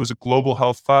class, really. It was a global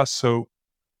health class. So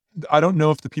I don't know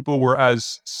if the people were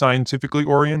as scientifically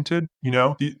oriented,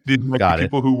 the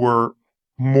people who were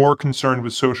more concerned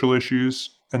with social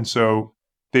issues. And so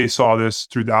they saw this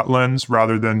through that lens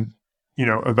rather than,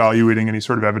 evaluating any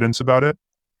sort of evidence about it.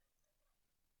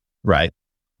 Right.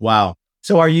 Wow.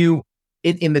 So are you,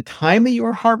 in the time that you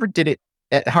were at Harvard, did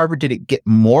it get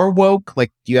more woke?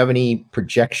 Like, do you have any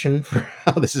projection for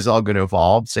how this is all going to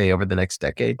evolve, say, over the next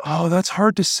decade? Oh, that's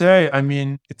hard to say. I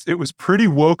mean, it was pretty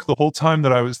woke the whole time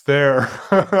that I was there.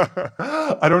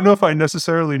 I don't know if I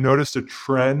necessarily noticed a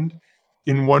trend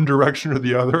in one direction or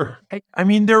the other. I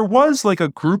mean, there was like a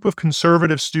group of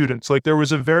conservative students. Like, there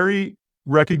was a very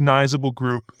recognizable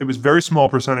group. It was very small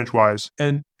percentage wise,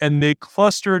 and they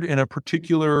clustered in a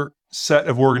particular set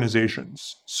of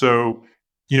organizations. So,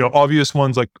 obvious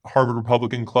ones like Harvard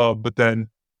Republican Club, but then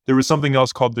there was something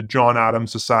else called the John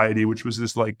Adams Society, which was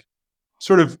this like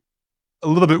sort of a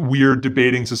little bit weird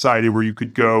debating society where you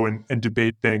could go and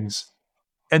debate things.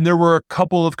 And there were a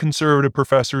couple of conservative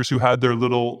professors who had their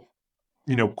little,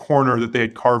 corner that they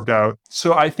had carved out.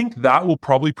 So I think that will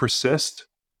probably persist,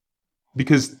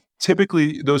 because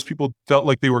typically those people felt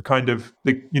like they were kind of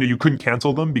like, you couldn't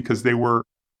cancel them because they were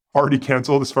already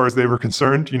canceled as far as they were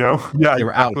concerned, Yeah, they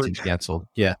were out and canceled.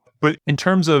 Yeah. But in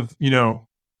terms of,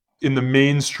 in the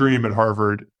mainstream at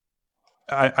Harvard,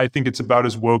 I think it's about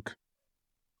as woke.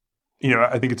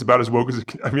 I think it's about as woke as it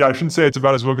can. I mean, I shouldn't say it's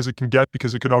about as woke as it can get,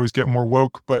 because it could always get more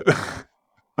woke, but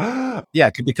yeah,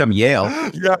 it could become Yale.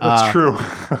 Yeah, that's true.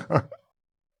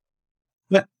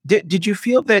 But did you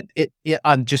feel that it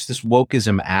on just this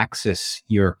wokeism axis,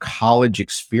 your college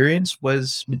experience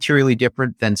was materially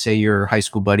different than, say, your high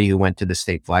school buddy who went to the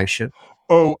state flagship?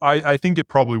 Oh, I think it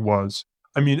probably was.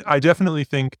 I mean, I definitely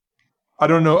think, I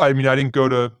don't know. I mean, I didn't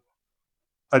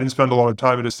spend a lot of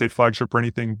time at a state flagship or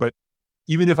anything, but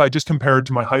even if I just compared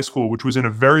to my high school, which was in a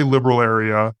very liberal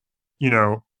area,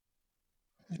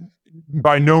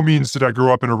 by no means did I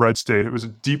grow up in a red state. It was a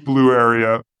deep blue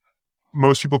area.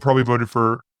 Most people probably voted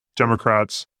for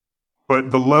Democrats,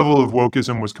 but the level of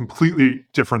wokeism was completely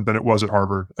different than it was at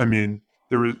Harvard. I mean,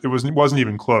 it wasn't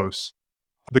even close.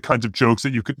 The kinds of jokes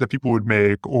that people would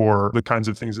make, or the kinds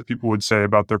of things that people would say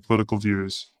about their political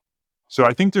views. So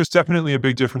I think there's definitely a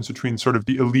big difference between sort of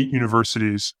the elite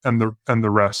universities and the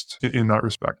rest in that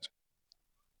respect.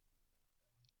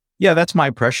 Yeah, that's my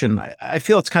impression. I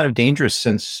feel it's kind of dangerous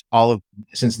since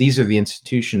these are the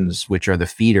institutions which are the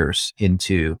feeders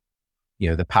into,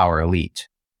 the power elite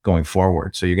going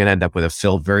forward. So you're going to end up with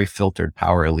a very filtered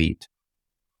power elite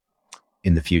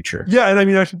in the future. Yeah, and I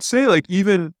mean, I should say, like,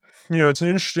 even, it's an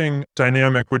interesting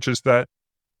dynamic, which is that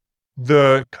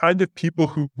the kind of people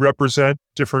who represent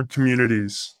different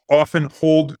communities often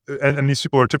hold, and these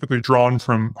people are typically drawn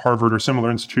from Harvard or similar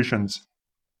institutions,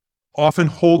 often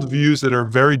hold views that are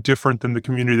very different than the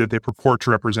community that they purport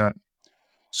to represent.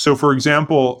 So, for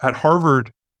example, at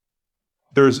Harvard,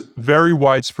 there's very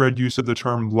widespread use of the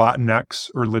term Latinx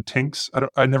or Latinx.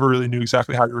 I never really knew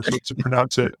exactly how you were supposed to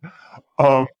pronounce it.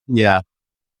 Yeah.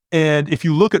 And if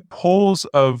you look at polls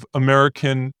of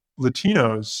American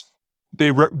Latinos,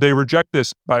 they reject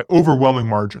this by overwhelming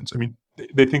margins. I mean,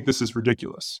 they think this is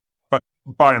ridiculous, but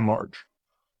by and large.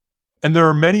 And there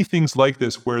are many things like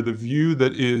this where the view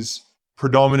that is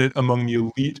predominant among the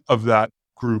elite of that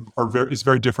group is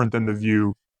very different than the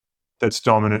view that's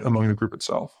dominant among the group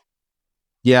itself.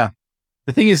 Yeah.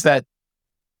 The thing is that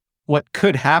what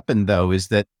could happen, though, is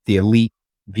that the elite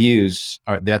views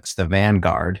that's the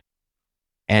vanguard,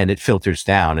 and it filters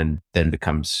down and then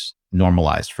becomes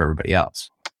normalized for everybody else.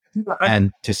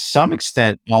 And to some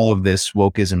extent, all of this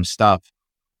wokeism stuff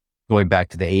going back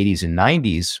to the 80s and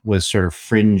 90s was sort of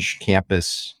fringe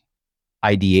campus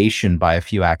ideation by a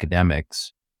few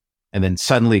academics, and then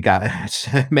suddenly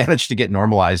managed to get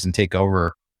normalized and take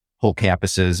over whole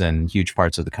campuses and huge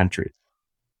parts of the country.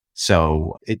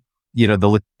 So the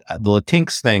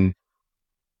Latinx thing,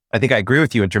 I think I agree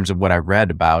with you in terms of what I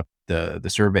read about the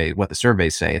survey, what the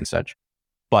surveys say and such,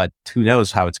 but who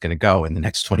knows how it's going to go in the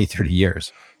next 20, 30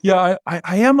 years. Yeah,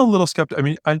 I am a little skeptical. I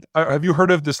mean, have you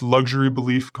heard of this luxury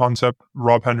belief concept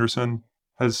Rob Henderson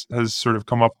has sort of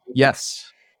come up with?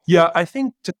 Yes. Yeah, I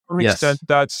think to some extent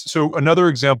that's, so another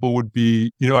example would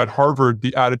be, at Harvard,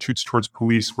 the attitudes towards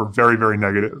police were very, very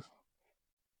negative.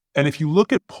 And if you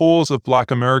look at polls of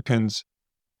Black Americans,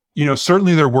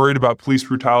 certainly they're worried about police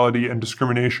brutality and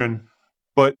discrimination,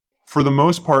 but for the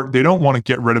most part, they don't want to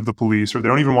get rid of the police, or they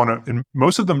don't even want to, and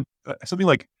most of them, something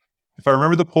like, if I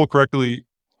remember the poll correctly,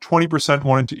 20%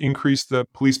 wanted to increase the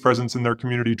police presence in their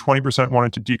community, 20%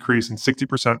 wanted to decrease, and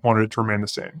 60% wanted it to remain the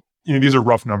same. These are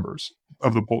rough numbers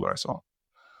of the poll that I saw.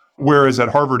 Whereas at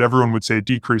Harvard, everyone would say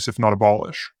decrease, if not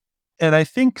abolish. And I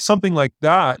think something like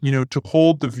that, to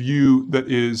hold the view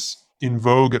that is in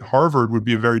vogue at Harvard would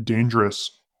be a very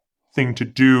dangerous thing to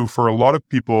do for a lot of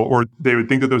people, or they would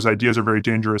think that those ideas are very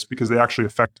dangerous because they actually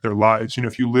affect their lives.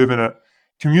 If you live in a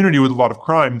community with a lot of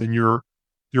crime, then you're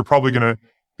probably going to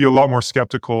be a lot more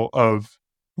skeptical of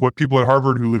what people at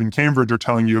Harvard who live in Cambridge are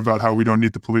telling you about how we don't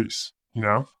need the police,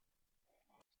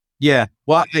 Yeah.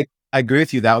 Well, I agree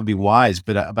with you. That would be wise.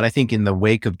 But I think in the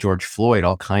wake of George Floyd,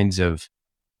 all kinds of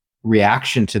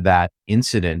reaction to that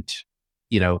incident,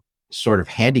 sort of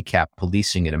handicapped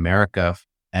policing in America.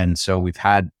 And so we've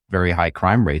had very high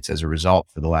crime rates as a result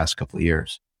for the last couple of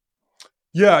years.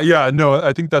 Yeah. No,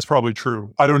 I think that's probably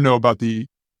true. I don't know about the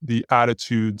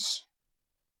attitudes,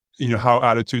 how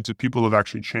attitudes of people have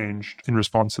actually changed in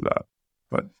response to that.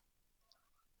 But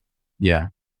yeah.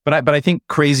 But I think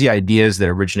crazy ideas that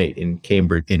originate in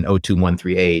Cambridge in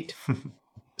 02138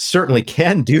 certainly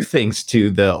can do things to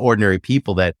the ordinary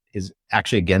people that is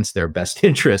actually against their best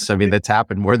interests. I mean, that's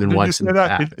happened more than once. Did you say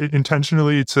that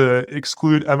intentionally to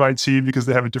exclude MIT because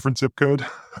they have a different zip code?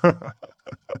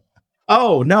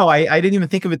 Oh, no, I didn't even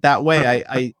think of it that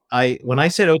way. I when I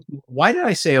said, why did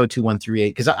I say 02138?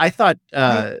 Because I thought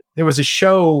there was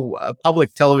a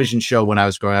public television show when I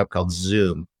was growing up called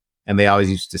Zoom. And they always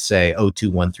used to say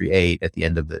 02138 at the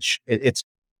end of the it's.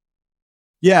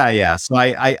 Yeah. So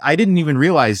I didn't even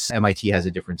realize MIT has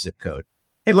a different zip code.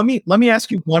 Hey, let me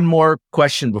ask you one more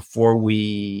question before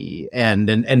we end.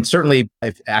 And certainly,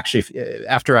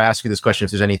 after I ask you this question,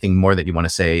 if there's anything more that you want to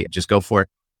say, just go for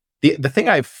it. The thing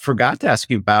I forgot to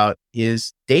ask you about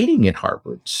is dating at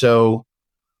Harvard. So,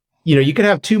 you could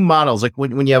have two models, like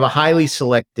when you have a highly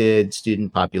selected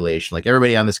student population, like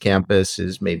everybody on this campus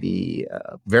is maybe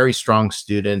a very strong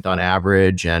student on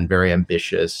average and very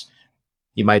ambitious.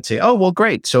 You might say, oh, well,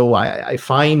 great. So I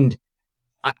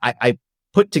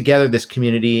put together this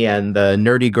community and the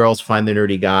nerdy girls find the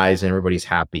nerdy guys and everybody's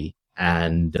happy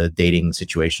and the dating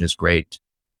situation is great.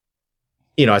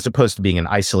 As opposed to being an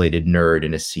isolated nerd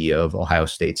in a sea of Ohio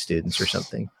State students or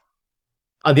something.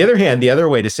 On the other hand, the other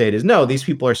way to say it is, no, these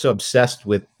people are so obsessed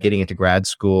with getting into grad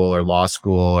school or law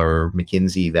school or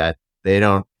McKinsey that they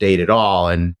don't date at all.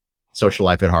 And social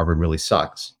life at Harvard really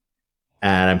sucks.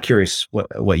 And I'm curious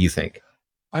what you think.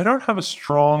 I don't have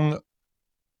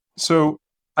so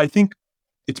I think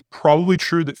it's probably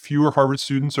true that fewer Harvard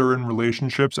students are in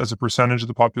relationships as a percentage of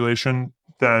the population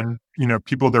than,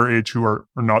 people their age who are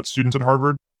not students at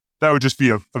Harvard. That would just be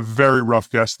a very rough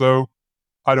guess, though.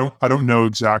 I don't know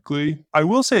exactly. I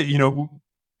will say,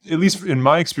 at least in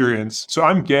my experience, so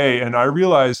I'm gay, and I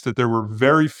realized that there were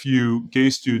very few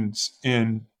gay students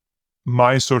in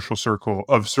my social circle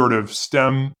of sort of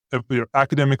STEM,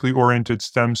 academically oriented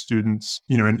STEM students,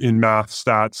 in math,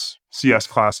 stats, CS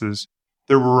classes.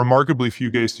 there were remarkably few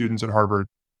gay students at Harvard.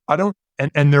 I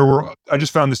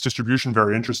just found this distribution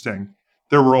very interesting.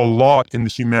 There were a lot in the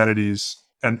humanities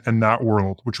and that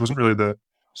world, which wasn't really the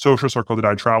social circle that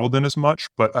I traveled in as much,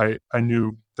 but I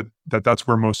knew that that's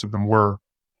where most of them were.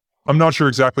 I'm not sure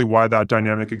exactly why that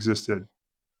dynamic existed,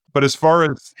 but as far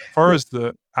as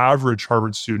the average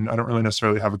Harvard student, I don't really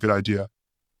necessarily have a good idea.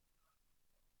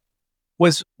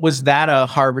 Was that a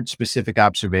Harvard specific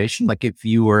observation? Like if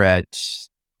you were at,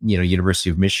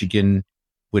 University of Michigan,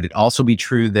 would it also be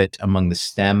true that among the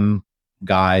STEM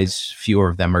guys, fewer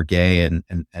of them are gay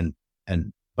and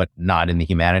but not in the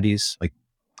humanities? Like,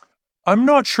 I'm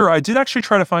not sure. I did actually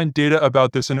try to find data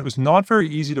about this, and it was not very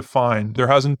easy to find. There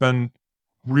hasn't been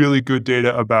really good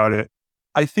data about it.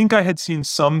 I think I had seen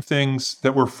some things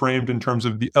that were framed in terms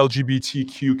of the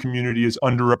LGBTQ community is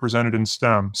underrepresented in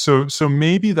STEM. So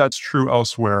maybe that's true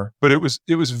elsewhere, but it was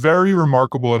very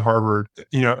remarkable at Harvard,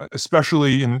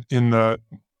 especially in the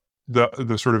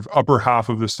sort of upper half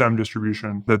of the STEM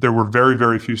distribution, that there were very,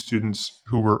 very few students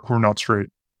who were not straight.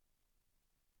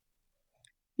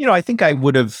 I think I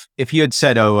would have, if you had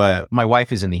said, my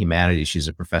wife is in the humanities, she's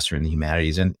a professor in the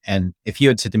humanities. And if you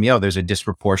had said to me, there's a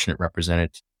disproportionate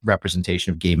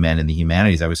representation of gay men in the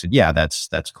humanities, I would have said, yeah,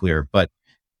 that's clear. But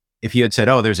if you had said,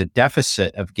 there's a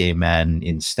deficit of gay men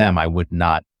in STEM, I would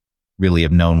not really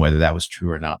have known whether that was true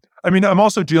or not. I mean, I'm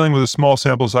also dealing with a small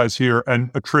sample size here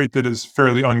and a trait that is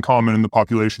fairly uncommon in the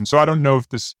population. So I don't know if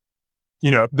this,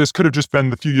 this could have just been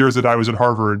the few years that I was at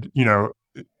Harvard,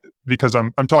 because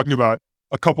I'm talking about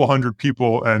a couple hundred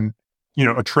people and,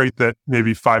 a trait that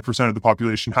maybe 5% of the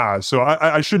population has. So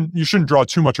you shouldn't draw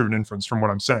too much of an inference from what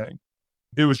I'm saying.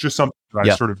 It was just something that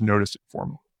I sort of noticed it for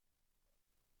me.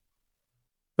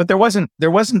 But there wasn't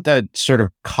a sort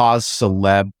of cause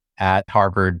celeb at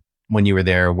Harvard when you were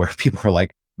there where people were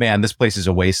like, man, this place is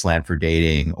a wasteland for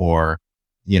dating, or,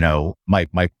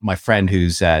 my friend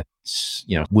who's at,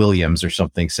 Williams or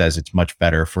something says it's much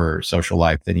better for social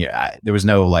life than there was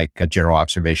no like a general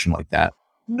observation like that.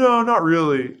 No, not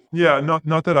really. Yeah,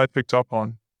 not that I picked up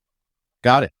on.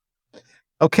 Got it.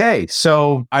 Okay.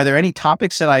 So are there any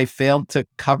topics that I failed to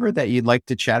cover that you'd like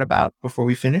to chat about before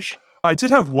we finish? I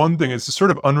did have one thing. It's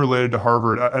sort of unrelated to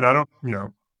Harvard. And I don't,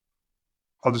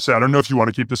 I'll just say, I don't know if you want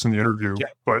to keep this in the interview,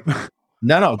 but.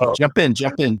 No, jump in.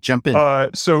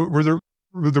 So with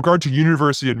regard to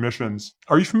university admissions,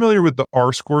 are you familiar with the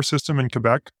R-score system in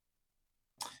Quebec?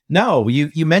 No,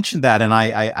 you mentioned that, and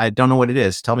I don't know what it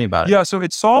is. Tell me about it. Yeah, so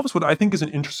it solves what I think is an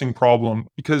interesting problem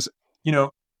because,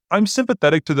 I'm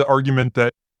sympathetic to the argument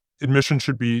that admission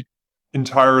should be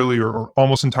entirely or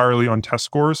almost entirely on test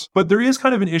scores. But there is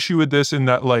kind of an issue with this in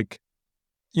that, like,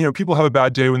 people have a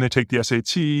bad day when they take the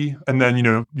SAT, and then,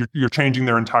 you're changing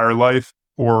their entire life,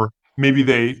 or maybe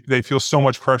they feel so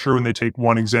much pressure when they take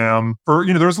one exam, or,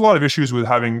 there's a lot of issues with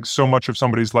having so much of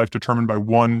somebody's life determined by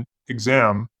one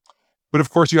exam. But of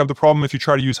course, you have the problem if you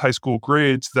try to use high school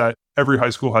grades that every high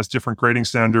school has different grading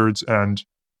standards, and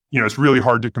it's really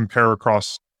hard to compare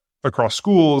across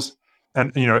schools.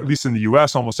 And at least in the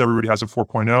US, almost everybody has a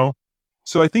 4.0.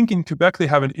 So I think in Quebec they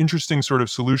have an interesting sort of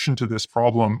solution to this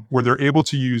problem where they're able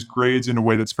to use grades in a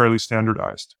way that's fairly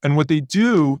standardized. And what they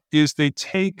do is they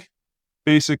take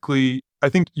basically, I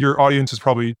think your audience is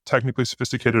probably technically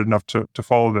sophisticated enough to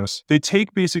follow this. They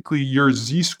take basically your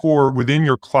Z-score within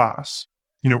your class,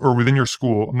 or within your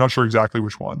school. I'm not sure exactly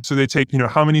which one. So they take,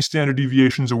 how many standard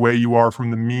deviations away you are from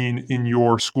the mean in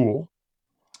your school.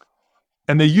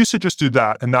 And they used to just do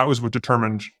that. And that was what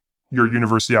determined your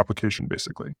university application,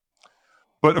 basically.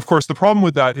 But of course, the problem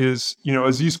with that is,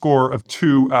 a Z-score of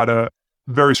 2 at a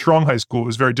very strong high school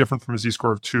is very different from a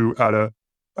Z-score of 2 at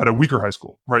a weaker high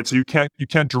school, right? So you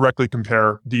can't directly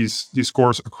compare these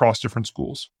scores across different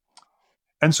schools.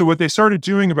 And so what they started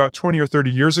doing about 20 or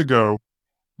 30 years ago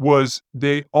was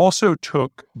they also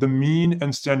took the mean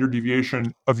and standard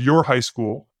deviation of your high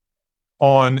school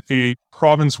on a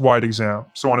province-wide exam,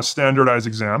 so on a standardized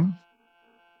exam.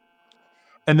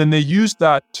 And then they used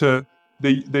that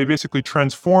they basically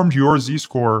transformed your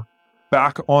Z-score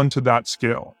back onto that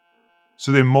scale.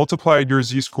 So they multiplied your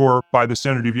Z-score by the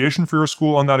standard deviation for your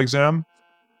school on that exam,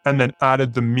 and then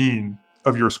added the mean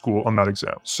of your school on that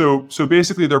exam. So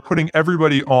basically they're putting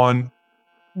everybody on,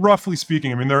 roughly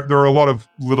speaking, I mean, there are a lot of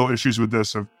little issues with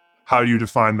this of how do you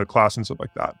define the class and stuff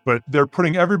like that, but they're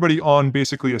putting everybody on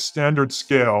basically a standard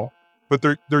scale, but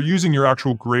they're using your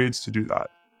actual grades to do that.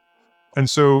 And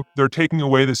so they're taking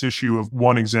away this issue of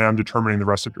one exam determining the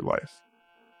rest of your life.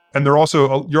 And you're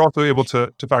also able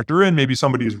to factor in maybe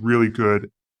somebody is really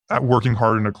good at working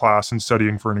hard in a class and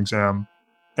studying for an exam.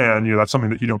 And that's something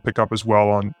that you don't pick up as well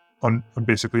on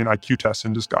basically an IQ test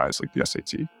in disguise, like the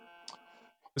SAT.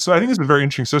 So I think it's a very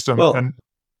interesting system. Well, And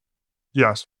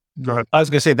yes, go ahead. I was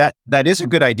going to say that is a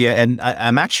good idea, and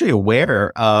I'm actually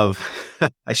aware of.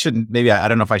 I shouldn't. Maybe I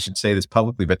don't know if I should say this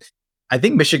publicly, but I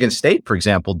think Michigan State, for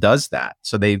example, does that.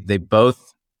 So they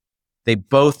both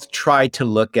try to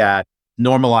look at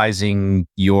normalizing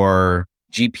your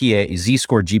GPA,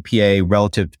 Z-score GPA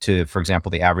relative to, for example,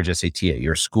 the average SAT at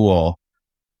your school,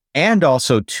 and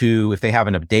also to, if they have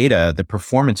enough data, the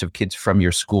performance of kids from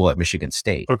your school at Michigan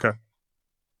State. Okay.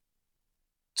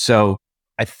 So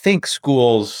I think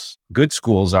good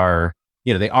schools are,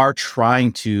 they are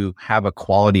trying to have a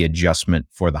quality adjustment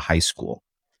for the high school.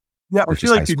 Yeah, I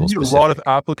feel like you need a lot of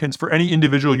applicants for any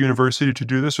individual university to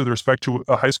do this with respect to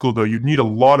a high school, though. You'd need a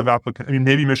lot of applicants. I mean,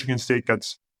 maybe Michigan State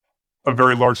gets a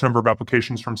very large number of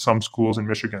applications from some schools in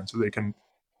Michigan, so they can,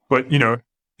 but,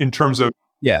 in terms of,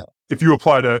 if you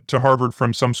apply to Harvard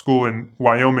from some school in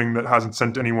Wyoming that hasn't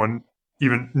sent anyone,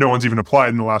 no one's even applied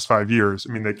in the last 5 years,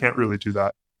 I mean, they can't really do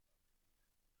that.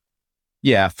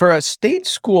 Yeah, for a state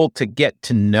school to get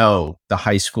to know the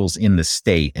high schools in the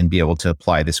state and be able to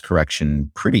apply this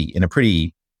correction in a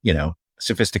pretty,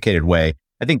 sophisticated way,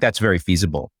 I think that's very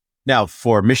feasible. Now,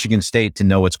 for Michigan State to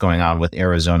know what's going on with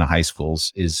Arizona high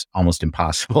schools is almost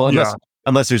impossible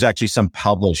unless there's actually some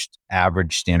published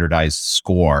average standardized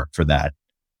score for that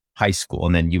high school.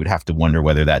 And then you would have to wonder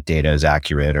whether that data is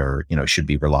accurate or, should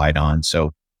be relied on.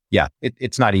 So yeah,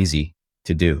 it's not easy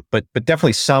to do, but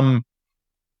definitely some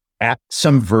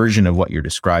version of what you're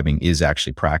describing is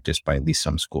actually practiced by at least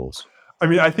some schools. I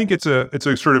mean, I think it's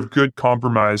a sort of good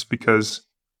compromise, because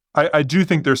I do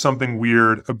think there's something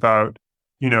weird about,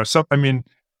 there's something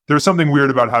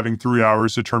weird about having 3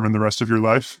 hours determine the rest of your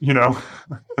life,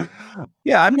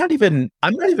 Yeah, I'm not even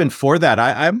for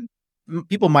that.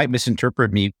 People might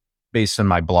misinterpret me based on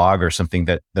my blog or something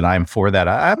that I'm for that.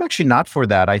 I'm actually not for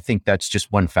that. I think that's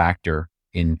just one factor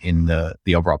in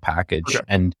the overall package. Okay.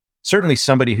 And certainly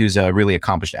somebody who's a really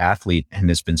accomplished athlete and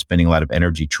has been spending a lot of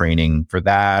energy training for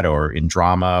that, or in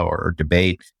drama or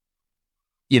debate,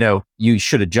 you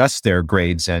should adjust their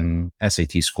grades and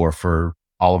SAT score for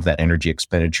all of that energy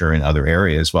expenditure in other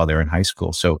areas while they're in high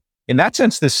school. So in that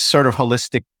sense, this sort of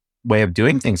holistic way of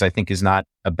doing things, I think, is not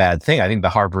a bad thing. I think the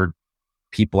Harvard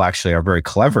people actually are very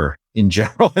clever in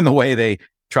general in the way they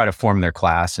try to form their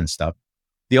class and stuff.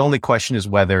 The only question is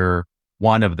whether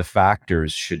one of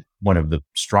the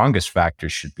strongest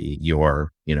factors should be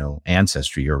your,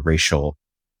 ancestry, your racial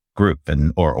group,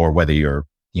 and or whether your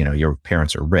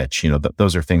parents are rich.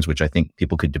 Those are things which I think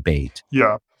people could debate.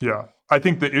 Yeah. I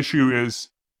think the issue is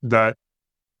that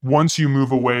once you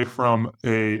move away from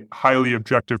a highly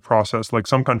objective process, like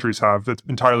some countries have, that's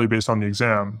entirely based on the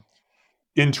exam,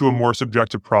 into a more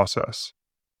subjective process,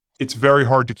 it's very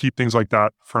hard to keep things like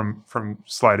that from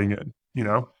sliding in.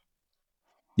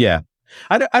 Yeah.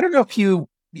 I don't know if you,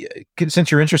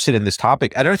 since you're interested in this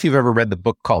topic, I don't know if you've ever read the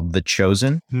book called The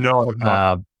Chosen. No, I've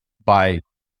not.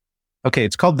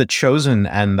 It's called The Chosen,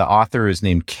 and the author is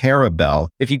named Karabell.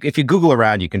 If you Google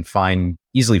around, you can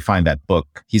easily find that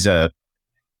book. He's a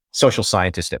social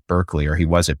scientist at Berkeley, or he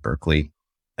was at Berkeley.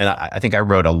 And I think I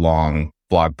wrote a long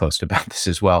blog post about this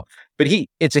as well. But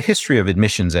it's a history of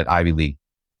admissions at Ivy League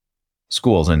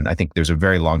schools. And I think there's a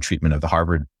very long treatment of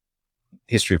the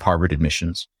history of Harvard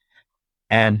admissions.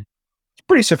 And it's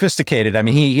pretty sophisticated. I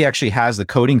mean, he actually has the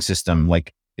coding system.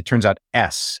 Like, it turns out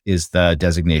S is the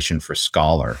designation for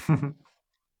scholar.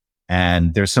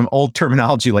 And there's some old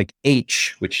terminology like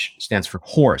H, which stands for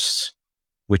horse,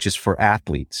 which is for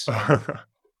athletes.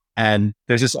 And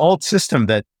there's this old system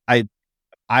that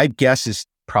I guess is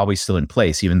probably still in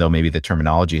place, even though maybe the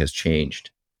terminology has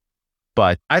changed.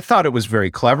 But I thought it was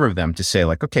very clever of them to say,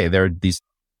 like, okay, there are these,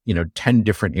 10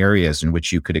 different areas in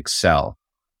which you could excel.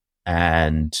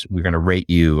 And we're going to rate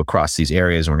you across these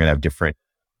areas, and we're going to have different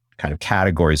kind of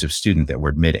categories of student that we're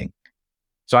admitting.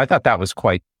 So I thought that was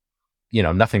quite,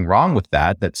 nothing wrong with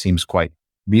that. That seems quite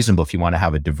reasonable if you want to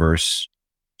have a diverse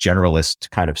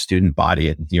generalist kind of student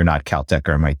body. You're not Caltech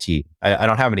or MIT. I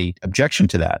don't have any objection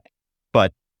to that.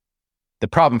 But the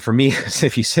problem for me is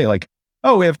if you say, like,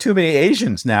 oh, we have too many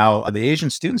Asians now. The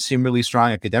Asian students seem really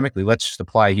strong academically. Let's just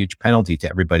apply a huge penalty to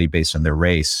everybody based on their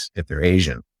race if they're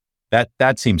Asian.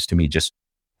 That seems to me just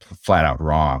flat out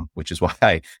wrong, which is why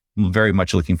I'm very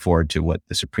much looking forward to what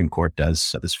the Supreme Court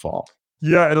does this fall.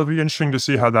 Yeah, it'll be interesting to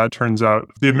see how that turns out.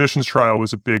 The admissions trial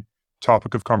was a big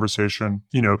topic of conversation,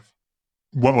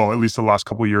 well, at least the last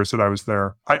couple of years that I was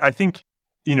there. I think,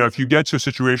 if you get to a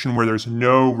situation where there's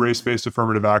no race-based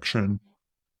affirmative action,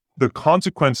 the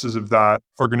consequences of that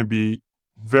are going to be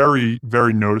very,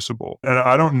 very noticeable. And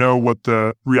I don't know what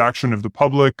the reaction of the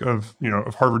public, of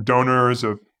Harvard donors,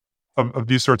 of of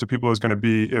these sorts of people is going to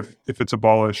be if it's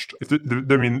abolished. I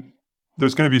mean,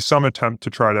 there's going to be some attempt to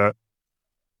try to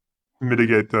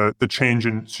mitigate the change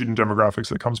in student demographics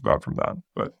that comes about from that.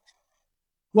 But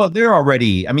well, they're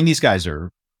already, I mean, these guys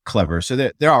are clever. So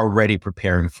they're already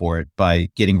preparing for it by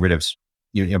getting rid of,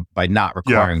 by not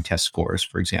requiring test scores,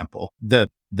 for example. The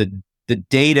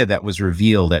data that was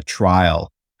revealed at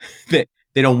trial, that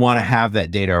they don't want to have that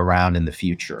data around in the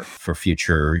future for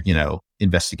future,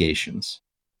 investigations.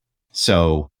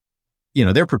 So,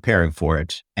 they're preparing for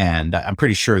it, and I'm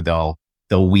pretty sure they'll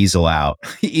weasel out.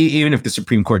 Even if the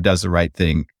Supreme Court does the right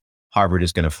thing, Harvard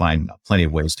is going to find plenty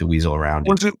of ways to weasel around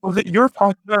it. Was it your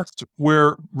podcast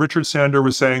where Richard Sander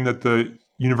was saying that the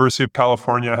University of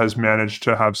California has managed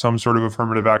to have some sort of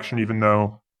affirmative action, even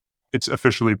though it's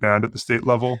officially banned at the state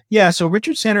level? Yeah. So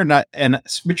Richard Sander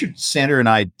and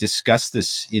I discussed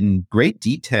this in great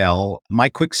detail. My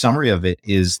quick summary of it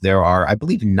is there are, I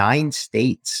believe, 9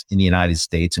 states in the United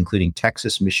States, including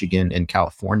Texas, Michigan, and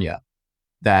California,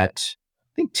 that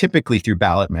I think typically through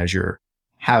ballot measure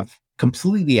have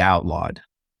completely outlawed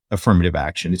affirmative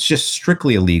action. It's just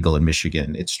strictly illegal in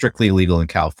Michigan. It's strictly illegal in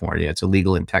California. It's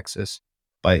illegal in Texas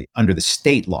under the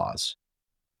state laws,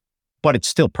 but it's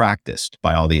still practiced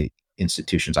by all the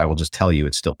institutions. I will just tell you,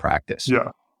 it's still practiced.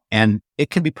 Yeah. And it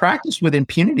can be practiced with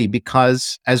impunity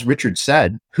because, as Richard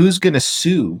said, who's going to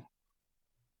sue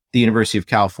the University of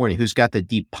California? Who's got the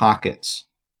deep pockets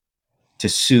to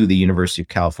sue the University of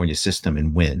California system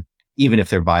and win, even if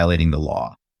they're violating the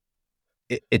law?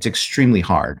 It's extremely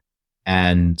hard.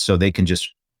 And so they can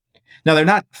now they're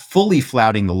not fully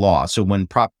flouting the law. So when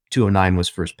Prop 209 was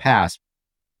first passed,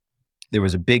 there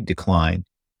was a big decline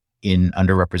in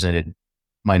underrepresented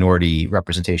minority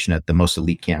representation at the most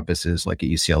elite campuses like at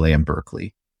UCLA and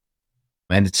Berkeley.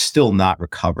 And it's still not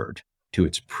recovered to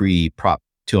its pre-Prop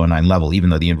 209 level, even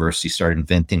though the university started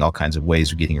inventing all kinds of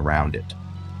ways of getting around it.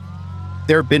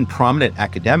 There have been prominent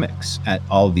academics at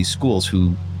all of these schools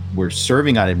who were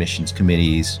serving on admissions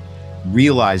committees,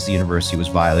 realized the university was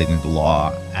violating the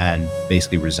law, and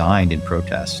basically resigned in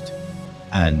protest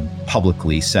and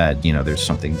publicly said, there's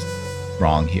something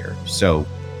wrong here. So,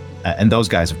 and those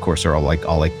guys, of course, are all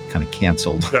kind of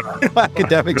canceled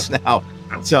academics now.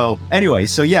 So anyway,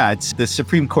 it's the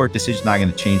Supreme Court decision not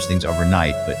going to change things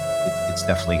overnight, but it's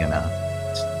definitely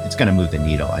it's going to move the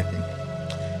needle, I think.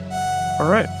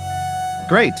 All right.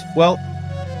 Great. Well,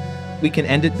 we can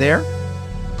end it there.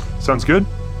 Sounds good.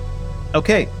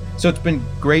 Okay. So it's been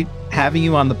great having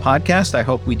you on the podcast. I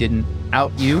hope we didn't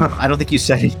out you. I don't think you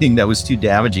said anything that was too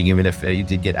damaging, even if you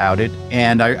did get outed.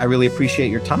 And I really appreciate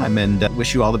your time and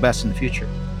wish you all the best in the future.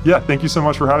 Yeah. Thank you so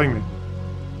much for having me.